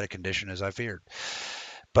as bad a condition as I feared.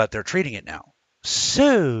 But they're treating it now.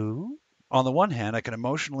 So on the one hand, I can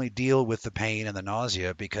emotionally deal with the pain and the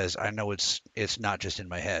nausea because I know it's not just in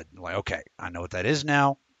my head. Like, okay, I know what that is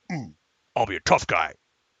now. I'll be a tough guy,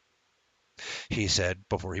 he said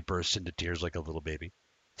before he burst into tears like a little baby.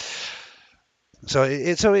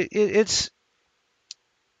 It's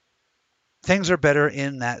things are better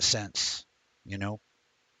in that sense. You know,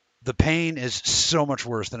 the pain is so much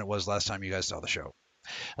worse than it was last time you guys saw the show.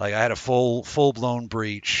 Like I had a full blown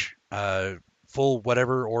breach, full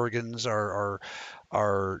whatever organs are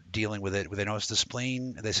dealing with it. They know it's the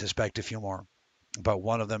spleen. They suspect a few more, but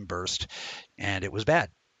one of them burst, and it was bad.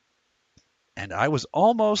 And I was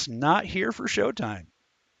almost not here for showtime.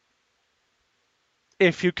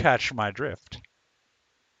 If you catch my drift.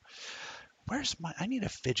 Where's my? I need a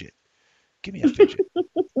fidget. Give me a fidget.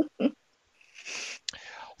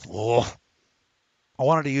 Oh, I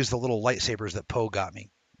wanted to use the little lightsabers that Poe got me,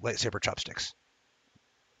 lightsaber chopsticks,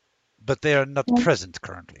 but they are not Well, present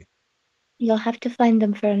currently. you'll have to find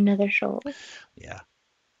them for another show. Yeah.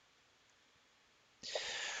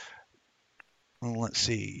 Well, let's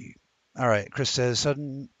see. All right, Chris says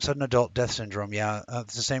sudden adult death syndrome. Yeah,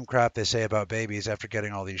 it's the same crap they say about babies after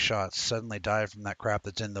getting all these shots. Suddenly die from that crap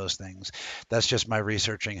that's in those things. That's just my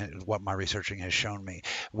researching, what my researching has shown me.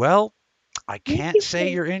 Well, I Thank can't you say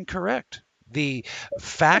for you're incorrect. The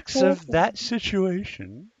facts of that clarifying.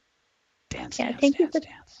 situation. Dance, Yeah, dance, thank you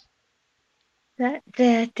dance, for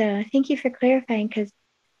dance. thank you for clarifying because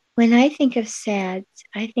when I think of SADS,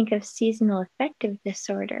 I think of seasonal affective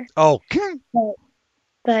disorder. Oh, But,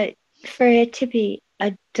 but for it to be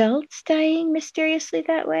adults dying mysteriously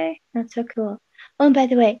that way, not so cool. Oh, and by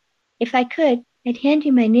the way, if I could, I'd hand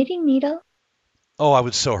you my knitting needle. oh, I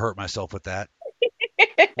would so hurt myself with that.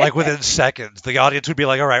 Like within seconds, the audience would be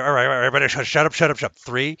like, all right, everybody, shut up, shut up, shut up.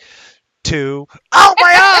 3, 2, oh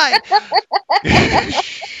my eye!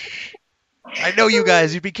 I know you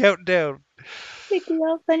guys. You'd be counting down. It'd be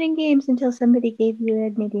all fun and games until somebody gave you a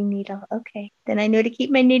knitting needle. Okay, then I know to keep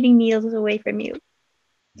my knitting needles away from you.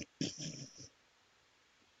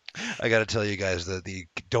 I got to tell you guys that the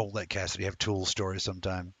don't let Cassidy have tool story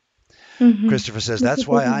sometime. Mm-hmm. Christopher says that's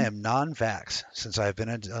why I am non-vax. Since I've been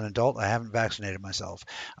an adult, I haven't vaccinated myself.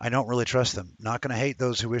 I don't really trust them. Not going to hate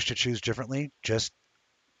those who wish to choose differently. Just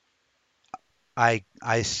I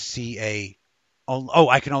see a oh,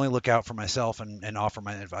 I can only look out for myself and offer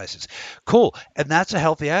my advices. Cool, and that's a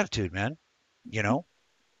healthy attitude, man. You know.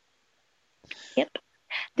 Yep.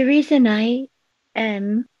 The reason I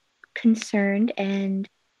am concerned and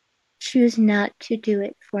choose not to do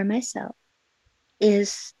it for myself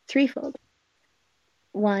is threefold.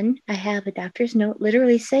 One, I have a doctor's note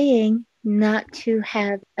literally saying not to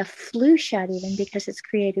have a flu shot, even because it's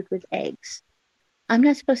created with eggs. I'm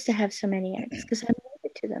not supposed to have so many eggs because I'm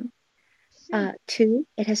allergic to them. Two,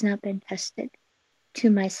 it has not been tested to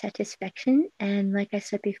my satisfaction. And like I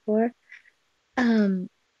said before, um,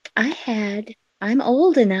 I had, I'm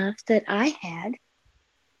old enough that I had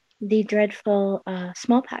the dreadful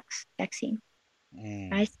smallpox vaccine.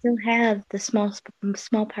 I Mm, still have the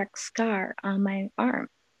smallpox scar on my arm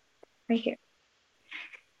right here.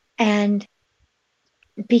 And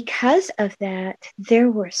because of that, there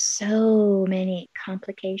were so many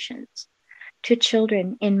complications to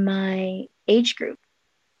children in my age group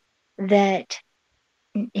that,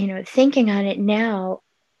 thinking on it now,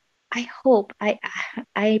 I hope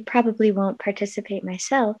I probably won't participate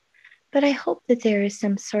myself, but I hope that there is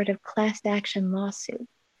some sort of class action lawsuit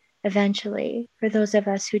eventually for those of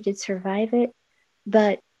us who did survive it,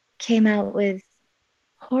 but came out with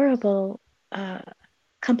horrible uh,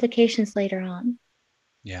 complications later on.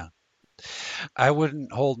 yeah. I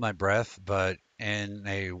wouldn't hold my breath, but in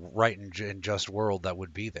a right and just world, that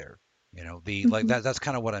would be there. The like Mhm. that's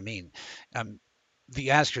kind of what I mean. Um,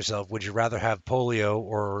 the ask yourself, would you rather have polio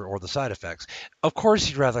or the side effects? Of course,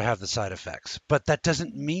 you'd rather have the side effects, but that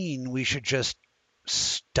doesn't mean we should just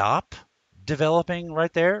stop developing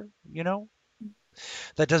right there.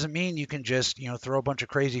 That doesn't mean you can just throw a bunch of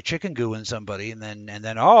crazy chicken goo in somebody and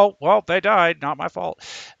then oh well they died, not my fault.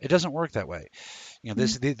 It doesn't work that way.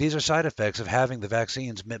 These are side effects of having the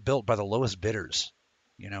vaccines built by the lowest bidders.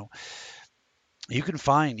 You know, you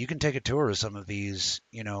can take a tour of some of these,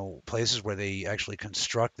 places where they actually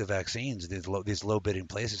construct the vaccines, these low bidding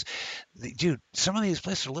places. Dude, some of these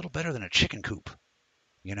places are a little better than a chicken coop,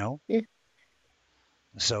 you know? It's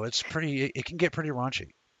So it can get pretty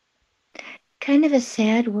raunchy. kind of a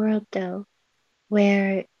sad world, though,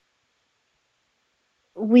 where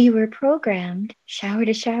we were programmed shower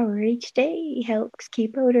to shower each day helps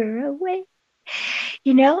keep odor away,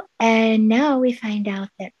 and now we find out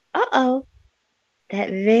that, uh-oh, that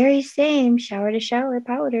very same shower to shower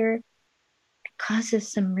powder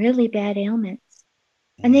causes some really bad ailments.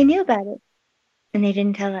 And they Mm, knew about it and they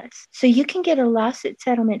didn't tell us. So you can get a lawsuit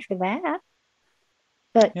settlement for that,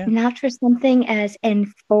 but yeah, not for something as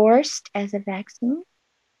enforced as a vaccine.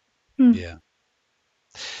 Hmm. yeah.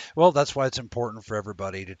 Well, that's why it's important for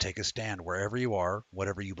everybody to take a stand wherever you are,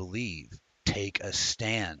 whatever you believe. Take a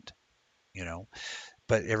stand, you know.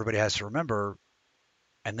 But everybody has to remember,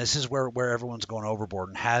 and this is where everyone's going overboard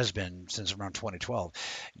and has been since around 2012.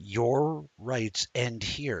 Your rights end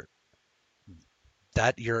here.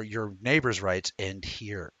 That your neighbor's rights end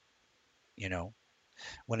here. You know,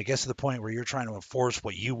 when it gets to the point where you're trying to enforce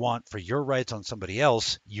what you want for your rights on somebody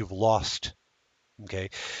else, you've lost. Okay,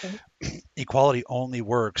 equality only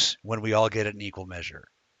works when we all get it in equal measure.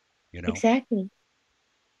 You know, Exactly.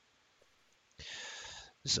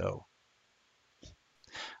 so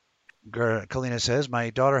Kalina says,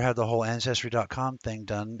 my daughter had the whole Ancestry.com thing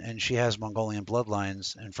done, and she has Mongolian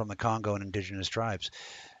bloodlines and from the Congo and indigenous tribes.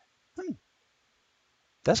 Hmm,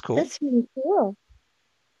 that's cool. That's really cool.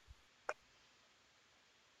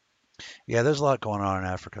 Yeah, there's a lot going on in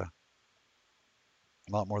Africa,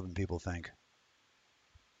 a lot more than people think.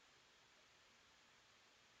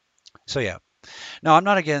 So yeah, no, I'm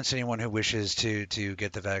not against anyone who wishes to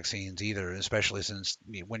get the vaccines either, especially since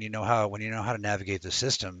when you know how to navigate the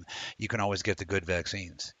system, you can always get the good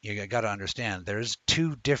vaccines. You got to understand there's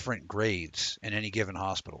two different grades in any given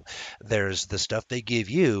hospital. There's the stuff they give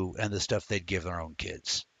you and the stuff they'd give their own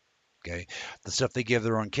kids. Okay, the stuff they give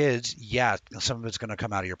their own kids, yeah, some of it's going to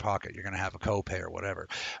come out of your pocket. You're going to have a copay or whatever,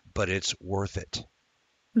 but it's worth it.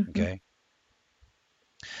 Mhm, Okay.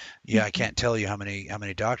 Yeah, I mhm. can't tell you how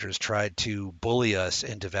many doctors tried to bully us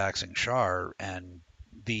into vaxing Shar, and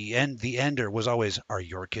the ender was always, "Are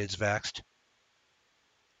your kids vaxxed?"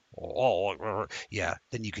 Oh, yeah.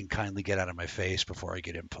 Then you can kindly get out of my face before I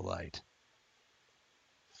get impolite.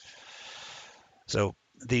 So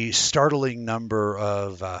the startling number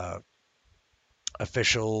of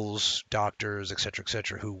officials, doctors, et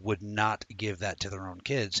cetera, who would not give that to their own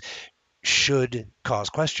kids should cause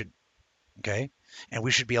question. Okay, and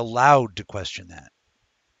we should be allowed to question that.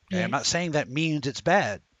 Okay, I'm not Yes. saying that means it's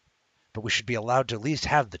bad, but we should be allowed to at least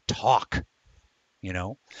have the talk, you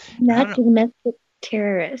know? And I don't Not know, domestic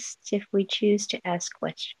terrorists if we choose to ask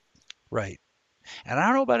questions. right. And I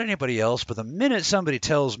don't know about anybody else, but the minute somebody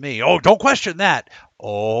tells me, oh, don't question that,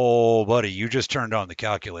 oh, buddy, you just turned on the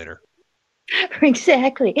calculator.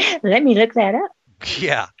 Exactly. Let me look that up.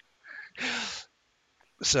 Yeah.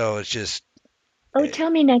 So it's just, Oh, eh, tell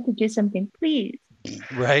me not to do something, please.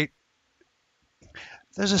 right?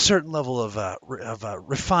 There's a certain level of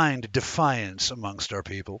refined defiance amongst our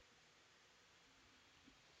people.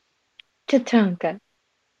 Tatanka.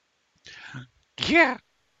 Yeah.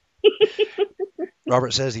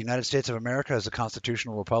 Robert says the United States of America is a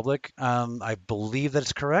constitutional republic. I believe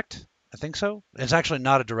that's correct. I think so. It's actually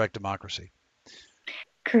not a direct democracy.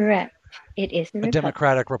 Correct. It is a A republic.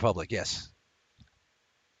 democratic republic, yes.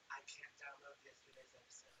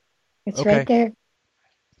 It's right Okay. there.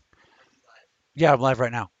 Yeah, I'm live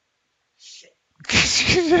right now.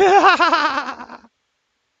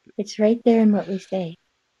 It's right there in what we say,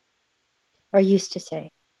 or used to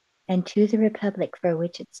say. And to the republic for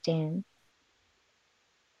which it stands,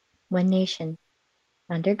 one nation,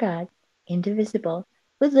 under God, indivisible,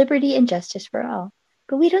 with liberty and justice for all.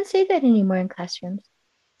 But we don't say that anymore in classrooms.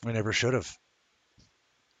 We never should have.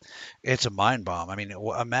 It's a mind bomb. I mean,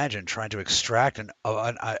 imagine trying to extract an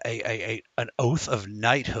oath of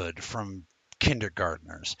knighthood from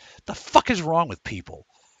kindergartners. The fuck is wrong with people?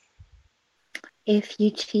 If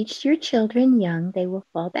you teach your children young, they will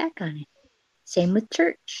fall back on it. Same with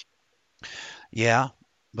church. Yeah,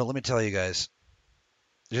 but let me tell you guys,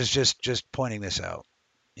 just pointing this out.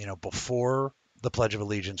 Before the Pledge of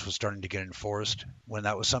Allegiance was starting to get enforced, when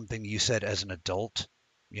that was something you said as an adult,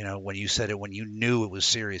 when you said it, when you knew it was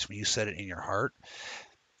serious, when you said it in your heart,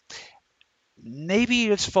 maybe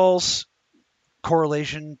it's false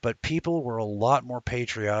correlation, but people were a lot more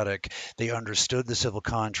patriotic. They understood the civil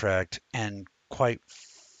contract, and quite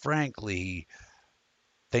frankly,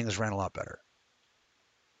 things ran a lot better.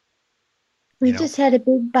 We just had a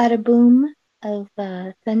big bada boom of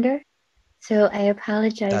thunder. So I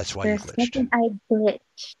apologize. That's why For you a glitched. second, I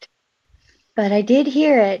glitched. But I did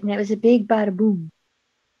hear it, and it was a big bada boom.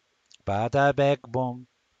 Bada bang boom.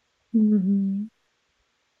 Mm-hmm.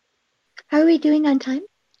 How are we doing on time?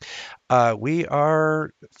 We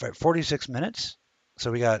are at 46 minutes,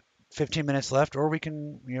 so we got 15 minutes left, or we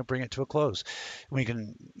can bring it to a close. We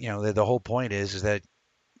can the whole point is that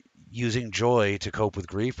using joy to cope with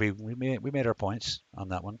grief. We made our points on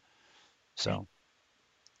that one. So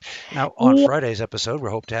now on We Friday's episode, we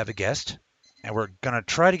hope to have a guest, and we're gonna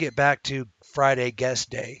try to get back to Friday guest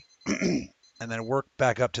day. And then work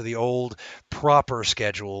back up to the old proper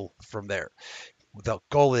schedule from there. The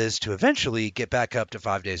goal is to eventually get back up to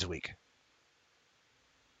 5 days a week.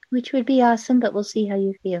 which would be awesome, but we'll see how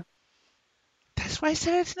you feel. That's why I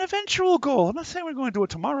said it's an eventual goal. I'm not saying we're going to do it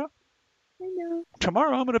tomorrow. I know.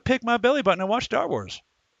 Tomorrow I'm going to pick my belly button and watch Star Wars.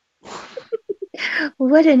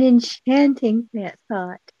 What an enchanting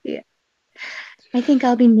thought. Yeah. I think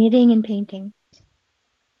I'll be knitting and painting.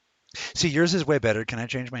 See, yours is way better. Can I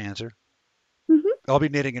change my answer? Mm-hmm. I'll be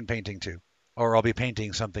knitting and painting too. Or I'll be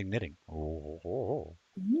painting something knitting. Oh.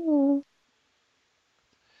 Yeah.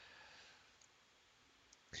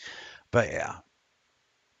 But yeah.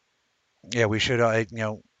 Yeah, we should,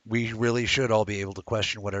 we really should all be able to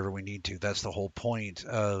question whatever we need to. That's the whole point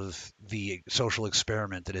of the social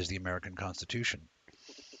experiment that is the American Constitution.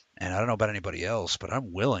 And I don't know about anybody else, but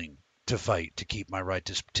I'm willing to fight to keep my right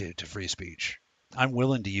to free speech. I'm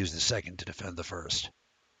willing to use the second to defend the first.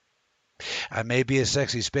 I may be a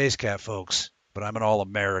sexy space cat, folks, but I'm an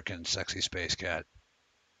all-American sexy space cat.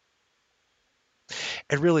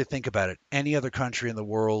 And really think about it. Any other country in the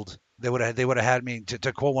world, they would have had me,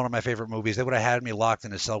 to quote one of my favorite movies, they would have had me locked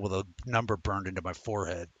in a cell with a number burned into my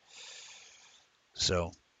forehead.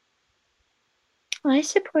 So. I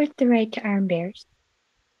support the right to arm bears.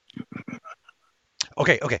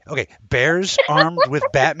 Okay. Bears armed with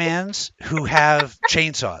Batmans who have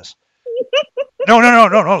chainsaws. No.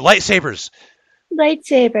 Lightsabers.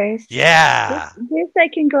 Lightsabers. Yeah. This I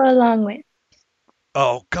can go along with.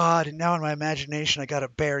 Oh, God. And now in my imagination, I got a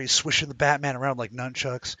bear. He's swishing the Batman around like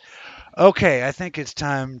nunchucks. Okay. I think it's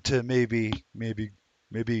time to maybe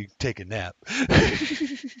take a nap.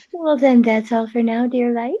 Well, then that's all for now,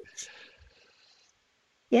 dear lights.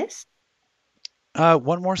 Yes?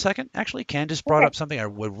 One more second. Actually, Candace brought Okay. up something I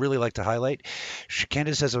would really like to highlight.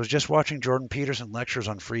 Candace says, I was just watching Jordan Peterson lectures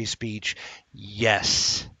on free speech.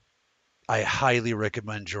 Yes. I highly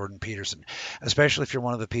recommend Jordan Peterson, especially if you're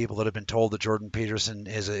one of the people that have been told that Jordan Peterson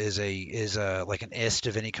is a like an ist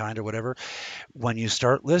of any kind or whatever. When you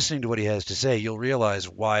start listening to what he has to say, you'll realize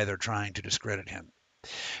why they're trying to discredit him.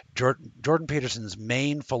 Jordan Peterson's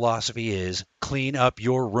main philosophy is clean up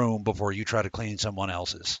your room before you try to clean someone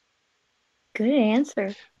else's. Good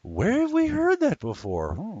answer. Where have we heard that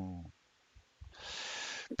before?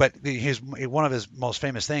 But one of his most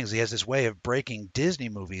famous things, he has this way of breaking Disney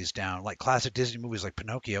movies down, like classic Disney movies like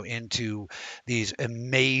Pinocchio, into these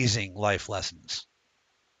amazing life lessons.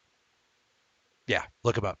 Yeah,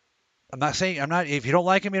 look him up. If you don't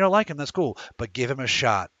like him, you don't like him. That's cool. But give him a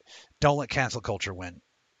shot. Don't let cancel culture win.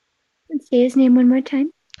 Let's say his name one more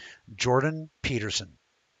time. Jordan Peterson.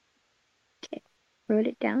 Okay. Wrote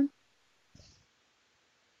it down.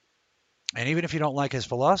 And even if you don't like his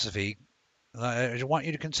philosophy, I want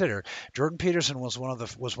you to consider Jordan Peterson was one of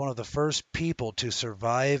the first people to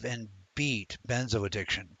survive and beat benzo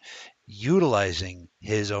addiction, utilizing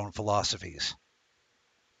his own philosophies.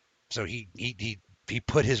 So he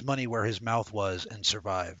put his money where his mouth was and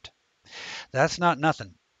survived. That's not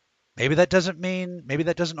nothing. Maybe that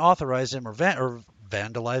doesn't authorize him or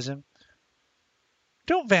vandalize him.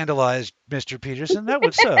 Don't vandalize Mr. Peterson. That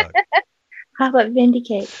would suck. How about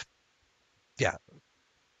vindicate? Yeah,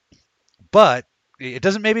 but it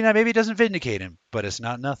doesn't. Maybe it doesn't vindicate him, but it's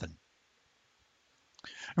not nothing.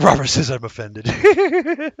 Robert says I'm offended.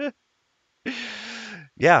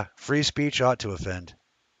 Yeah, free speech ought to offend.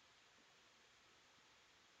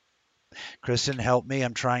 Kristen, help me.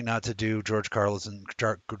 I'm trying not to do George Carlin's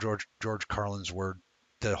word,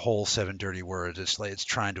 the whole seven dirty words. It's like it's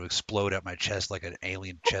trying to explode at my chest like an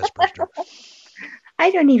alien chest burster.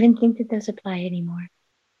 I don't even think that those apply anymore.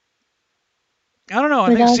 I don't know. I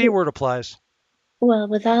With think all C the word applies. well,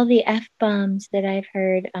 with all the F bombs that I've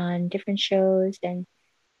heard on different shows, and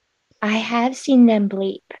I have seen them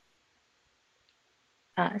bleep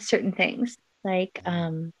certain things. Like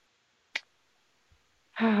oh,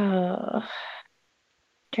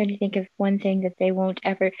 trying to think of one thing that they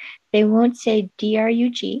won't say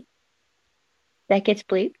DRUG, that gets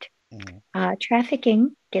bleeped. Mm.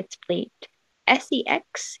 Trafficking gets bleeped.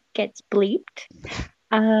 SEX gets bleeped.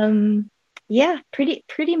 Um, yeah,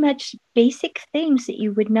 pretty much basic things that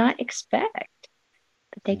you would not expect,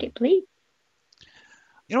 but they get bleeped.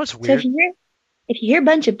 You know what's So weird? if you hear a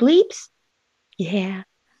bunch of bleeps, yeah,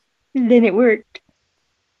 then it worked,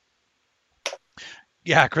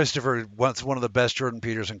 Yeah, Christopher, what's one of the best Jordan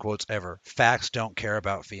Peterson quotes ever? Facts don't care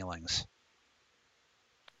about feelings.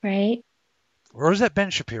 right? Or is that Ben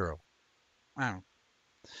Shapiro? I don't know.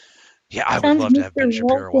 Yeah, I would Sounds love to have Mr. Ben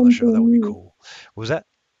Shapiro on the Vulcan to show. That would be me. cool. What was that?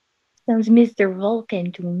 Sounds Mr.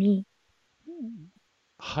 Vulcan to me.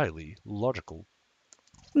 Highly logical.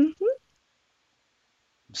 Mm-hmm.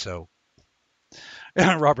 So,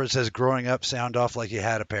 Robert says, growing up, sound off like you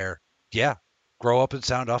had a pair. Yeah, grow up and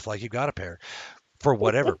sound off like you got a pair. For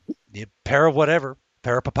whatever. A pair of whatever.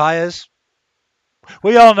 Pair of papayas.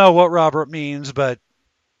 We all know what Robert means, but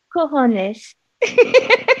Cojones.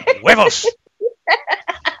 huevos.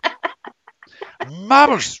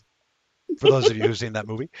 Mamos. For those of you who've seen that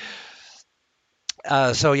movie.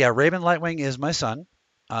 So yeah, Raven Lightwing is my son.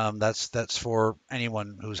 That's for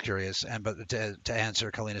anyone who's curious. And but to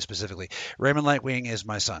answer Kalina specifically, Raymond Lightwing is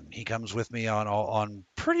my son. He comes with me on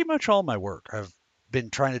pretty much all my work. I've been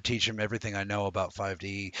trying to teach him everything I know about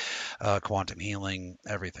 5D, quantum healing,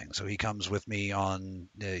 everything. So he comes with me on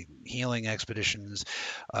healing expeditions,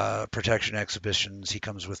 protection expeditions. He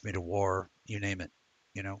comes with me to war, you name it.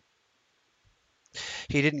 You know,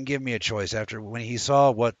 he didn't give me a choice after when he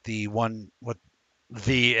saw what the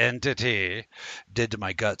entity did to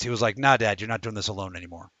my guts. He was like, "Nah, Dad, you're not doing this alone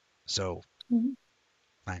anymore." So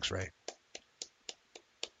thanks, Ray.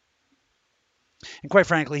 And quite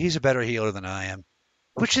frankly, he's a better healer than I am,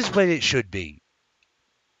 which is what it should be.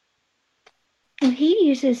 Well, he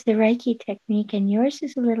uses the Reiki technique, and yours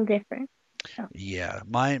is a little different. So. Yeah,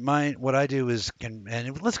 my what I do is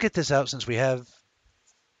and let's get this out since we have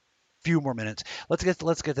few more minutes. Let's get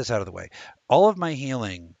this out of the way. All of my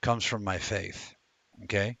healing comes from my faith.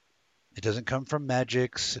 Okay? It doesn't come from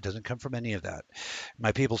magics. It doesn't come from any of that.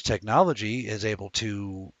 My people's technology is able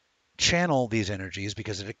to channel these energies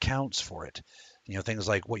because it accounts for it. You know, things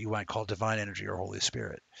like what you might call divine energy or Holy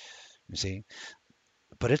Spirit. You see?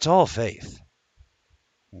 But it's all faith.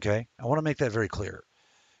 Okay? I want to make that very clear.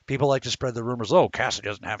 People like to spread the rumors, oh, Cassidy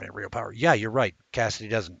doesn't have any real power. Yeah, you're right. Cassidy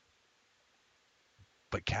doesn't.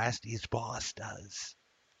 But Cassidy's boss does.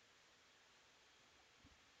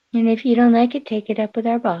 And if you don't like it, take it up with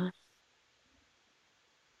our boss.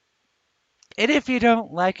 And if you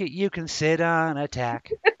don't like it, you can sit on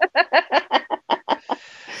attack.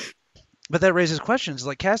 But that raises questions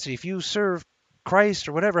like, Cassidy, if you serve Christ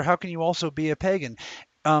or whatever, how can you also be a pagan?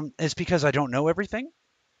 It's because I don't know everything.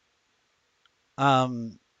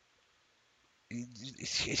 Um,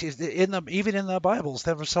 even in the Bibles,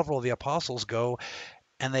 several of the apostles go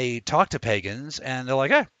and they talk to pagans, and they're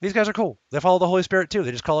like, these guys are cool. They follow the Holy Spirit too.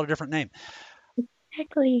 They just call it a different name.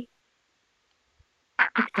 Exactly.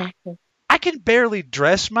 Exactly. I can barely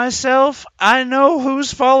dress myself. I know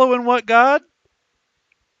who's following what God.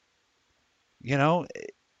 You know,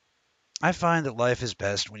 I find that life is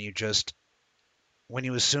best when you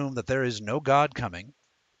assume that there is no God coming,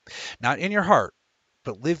 not in your heart,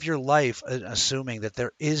 but live your life assuming that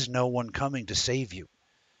there is no one coming to save you.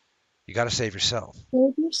 You got to save yourself.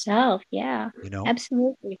 Save yourself. Yeah, You know?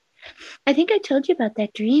 absolutely. I think I told you about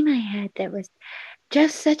that dream I had that was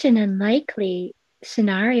just such an unlikely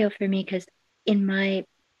scenario for me because in my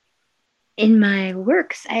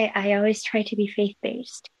works, I always try to be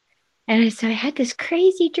faith-based. And so I had this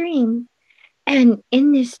crazy dream. And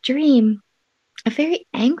in this dream, a very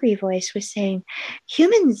angry voice was saying,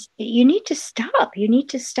 humans, you need to stop. You need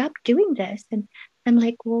to stop doing this. And I'm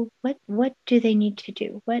like, well, what do they need to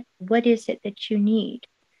do? What is it that you need?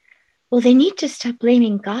 Well, they need to stop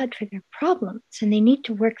blaming God for their problems and they need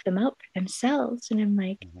to work them out for themselves. And I'm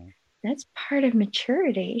like, that's part of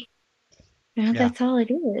maturity. You know, Yeah. that's all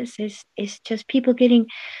it is just people getting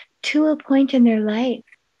to a point in their life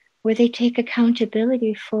where they take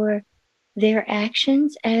accountability for their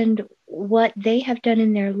actions and what they have done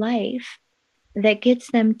in their life that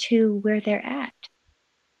gets them to where they're at.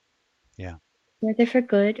 Yeah. Whether for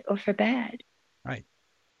good or for bad. Right.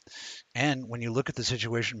 And when you look at the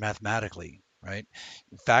situation mathematically, right,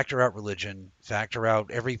 factor out religion, factor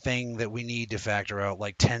out everything that we need to factor out,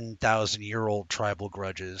 like 10,000-year-old tribal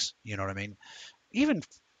grudges. You know what I mean? Even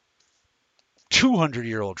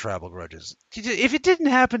 200-year-old tribal grudges. If it didn't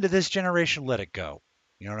happen to this generation, let it go.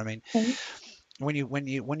 You know what I mean? Okay. When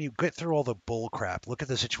you get through all the bull crap, look at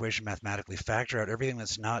the situation mathematically, factor out everything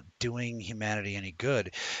that's not doing humanity any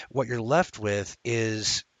good. What you're left with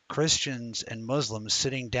is Christians and Muslims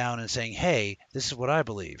sitting down and saying, "Hey, this is what I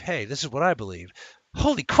believe. Hey, this is what I believe.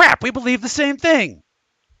 Holy crap, we believe the same thing."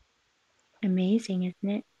 Amazing,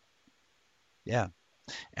 isn't it? Yeah.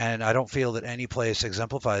 And I don't feel that any place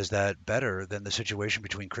exemplifies that better than the situation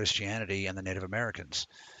between Christianity and the Native Americans.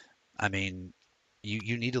 I mean,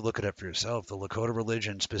 you need to look it up for yourself. The Lakota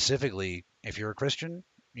religion specifically, if you're a Christian,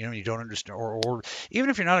 you don't understand, or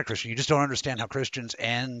even if you're not a Christian, you just don't understand how Christians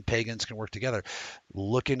and pagans can work together.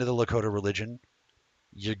 Look into the Lakota religion.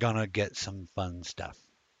 You're gonna get some fun stuff.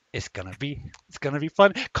 It's gonna be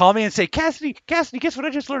fun. Call me and say, Cassidy, guess what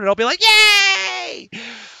I just learned? And I'll be like, yay!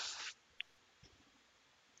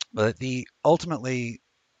 But ultimately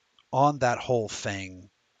on that whole thing,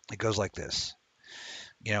 it goes like this.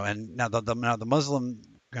 And now the Muslim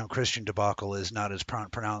Christian debacle is not as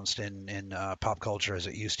pronounced in pop culture as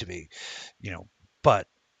it used to be, but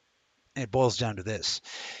it boils down to this: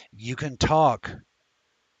 you can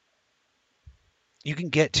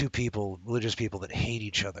get two people, religious people, that hate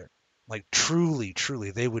each other, like truly,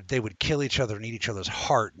 truly, they would kill each other and eat each other's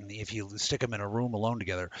heart, and if you stick them in a room alone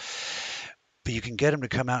together, but you can get them to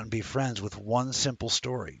come out and be friends with one simple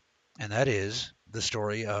story, and that is the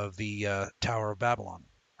story of the Tower of Babylon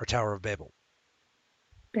or Tower of Babel.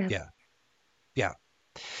 Yeah. Yeah. Yeah,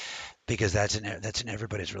 because that's in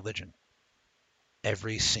everybody's religion,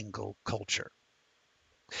 every single culture.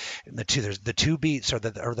 And the two beats are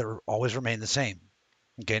always remain the same.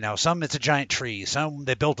 Okay, now some it's a giant tree, some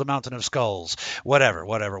they built a mountain of skulls, whatever,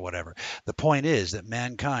 whatever, whatever. The point is that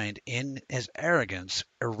mankind, in his arrogance,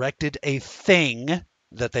 erected a thing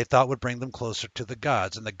that they thought would bring them closer to the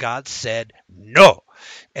gods, and the gods said no.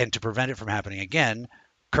 And to prevent it from happening again,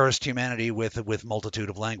 cursed humanity with multitude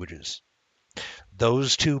of languages.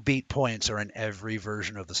 Those two beat points are in every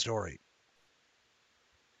version of the story.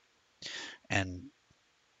 And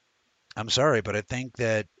I'm sorry, but I think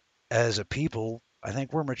that as a people, I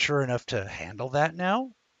think we're mature enough to handle that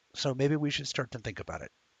now. So maybe we should start to think about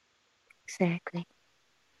it. Exactly.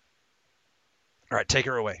 All right, take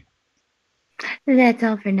her away. That's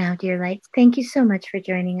all for now, dear lights. Thank you so much for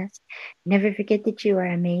joining us. Never forget that you are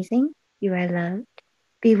amazing. You are loved.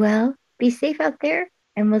 Be well, be safe out there,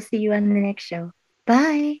 and we'll see you on the next show.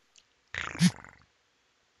 Bye.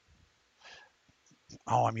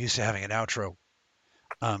 Oh, I'm used to having an outro.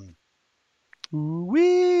 And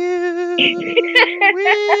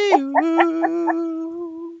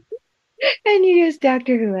you use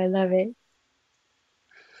Doctor Who. I love it.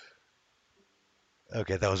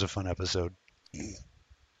 Okay, that was a fun episode.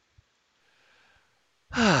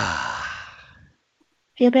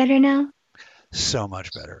 Feel better now? So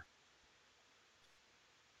much better.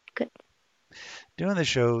 Good. Doing the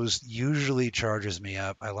shows usually charges me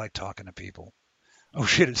up. I like talking to people. Oh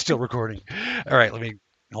shit, it's still recording. All right, let me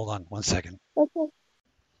hold on 1 second. Okay.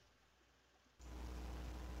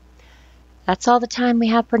 That's all the time we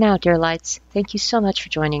have for now, dear lights. Thank you so much for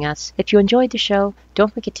joining us. If you enjoyed the show,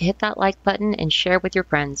 don't forget to hit that like button and share with your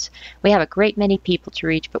friends. We have a great many people to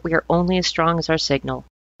reach, but we are only as strong as our signal.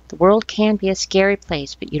 The world can be a scary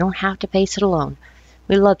place, but you don't have to face it alone.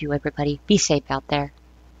 We love you, everybody. Be safe out there.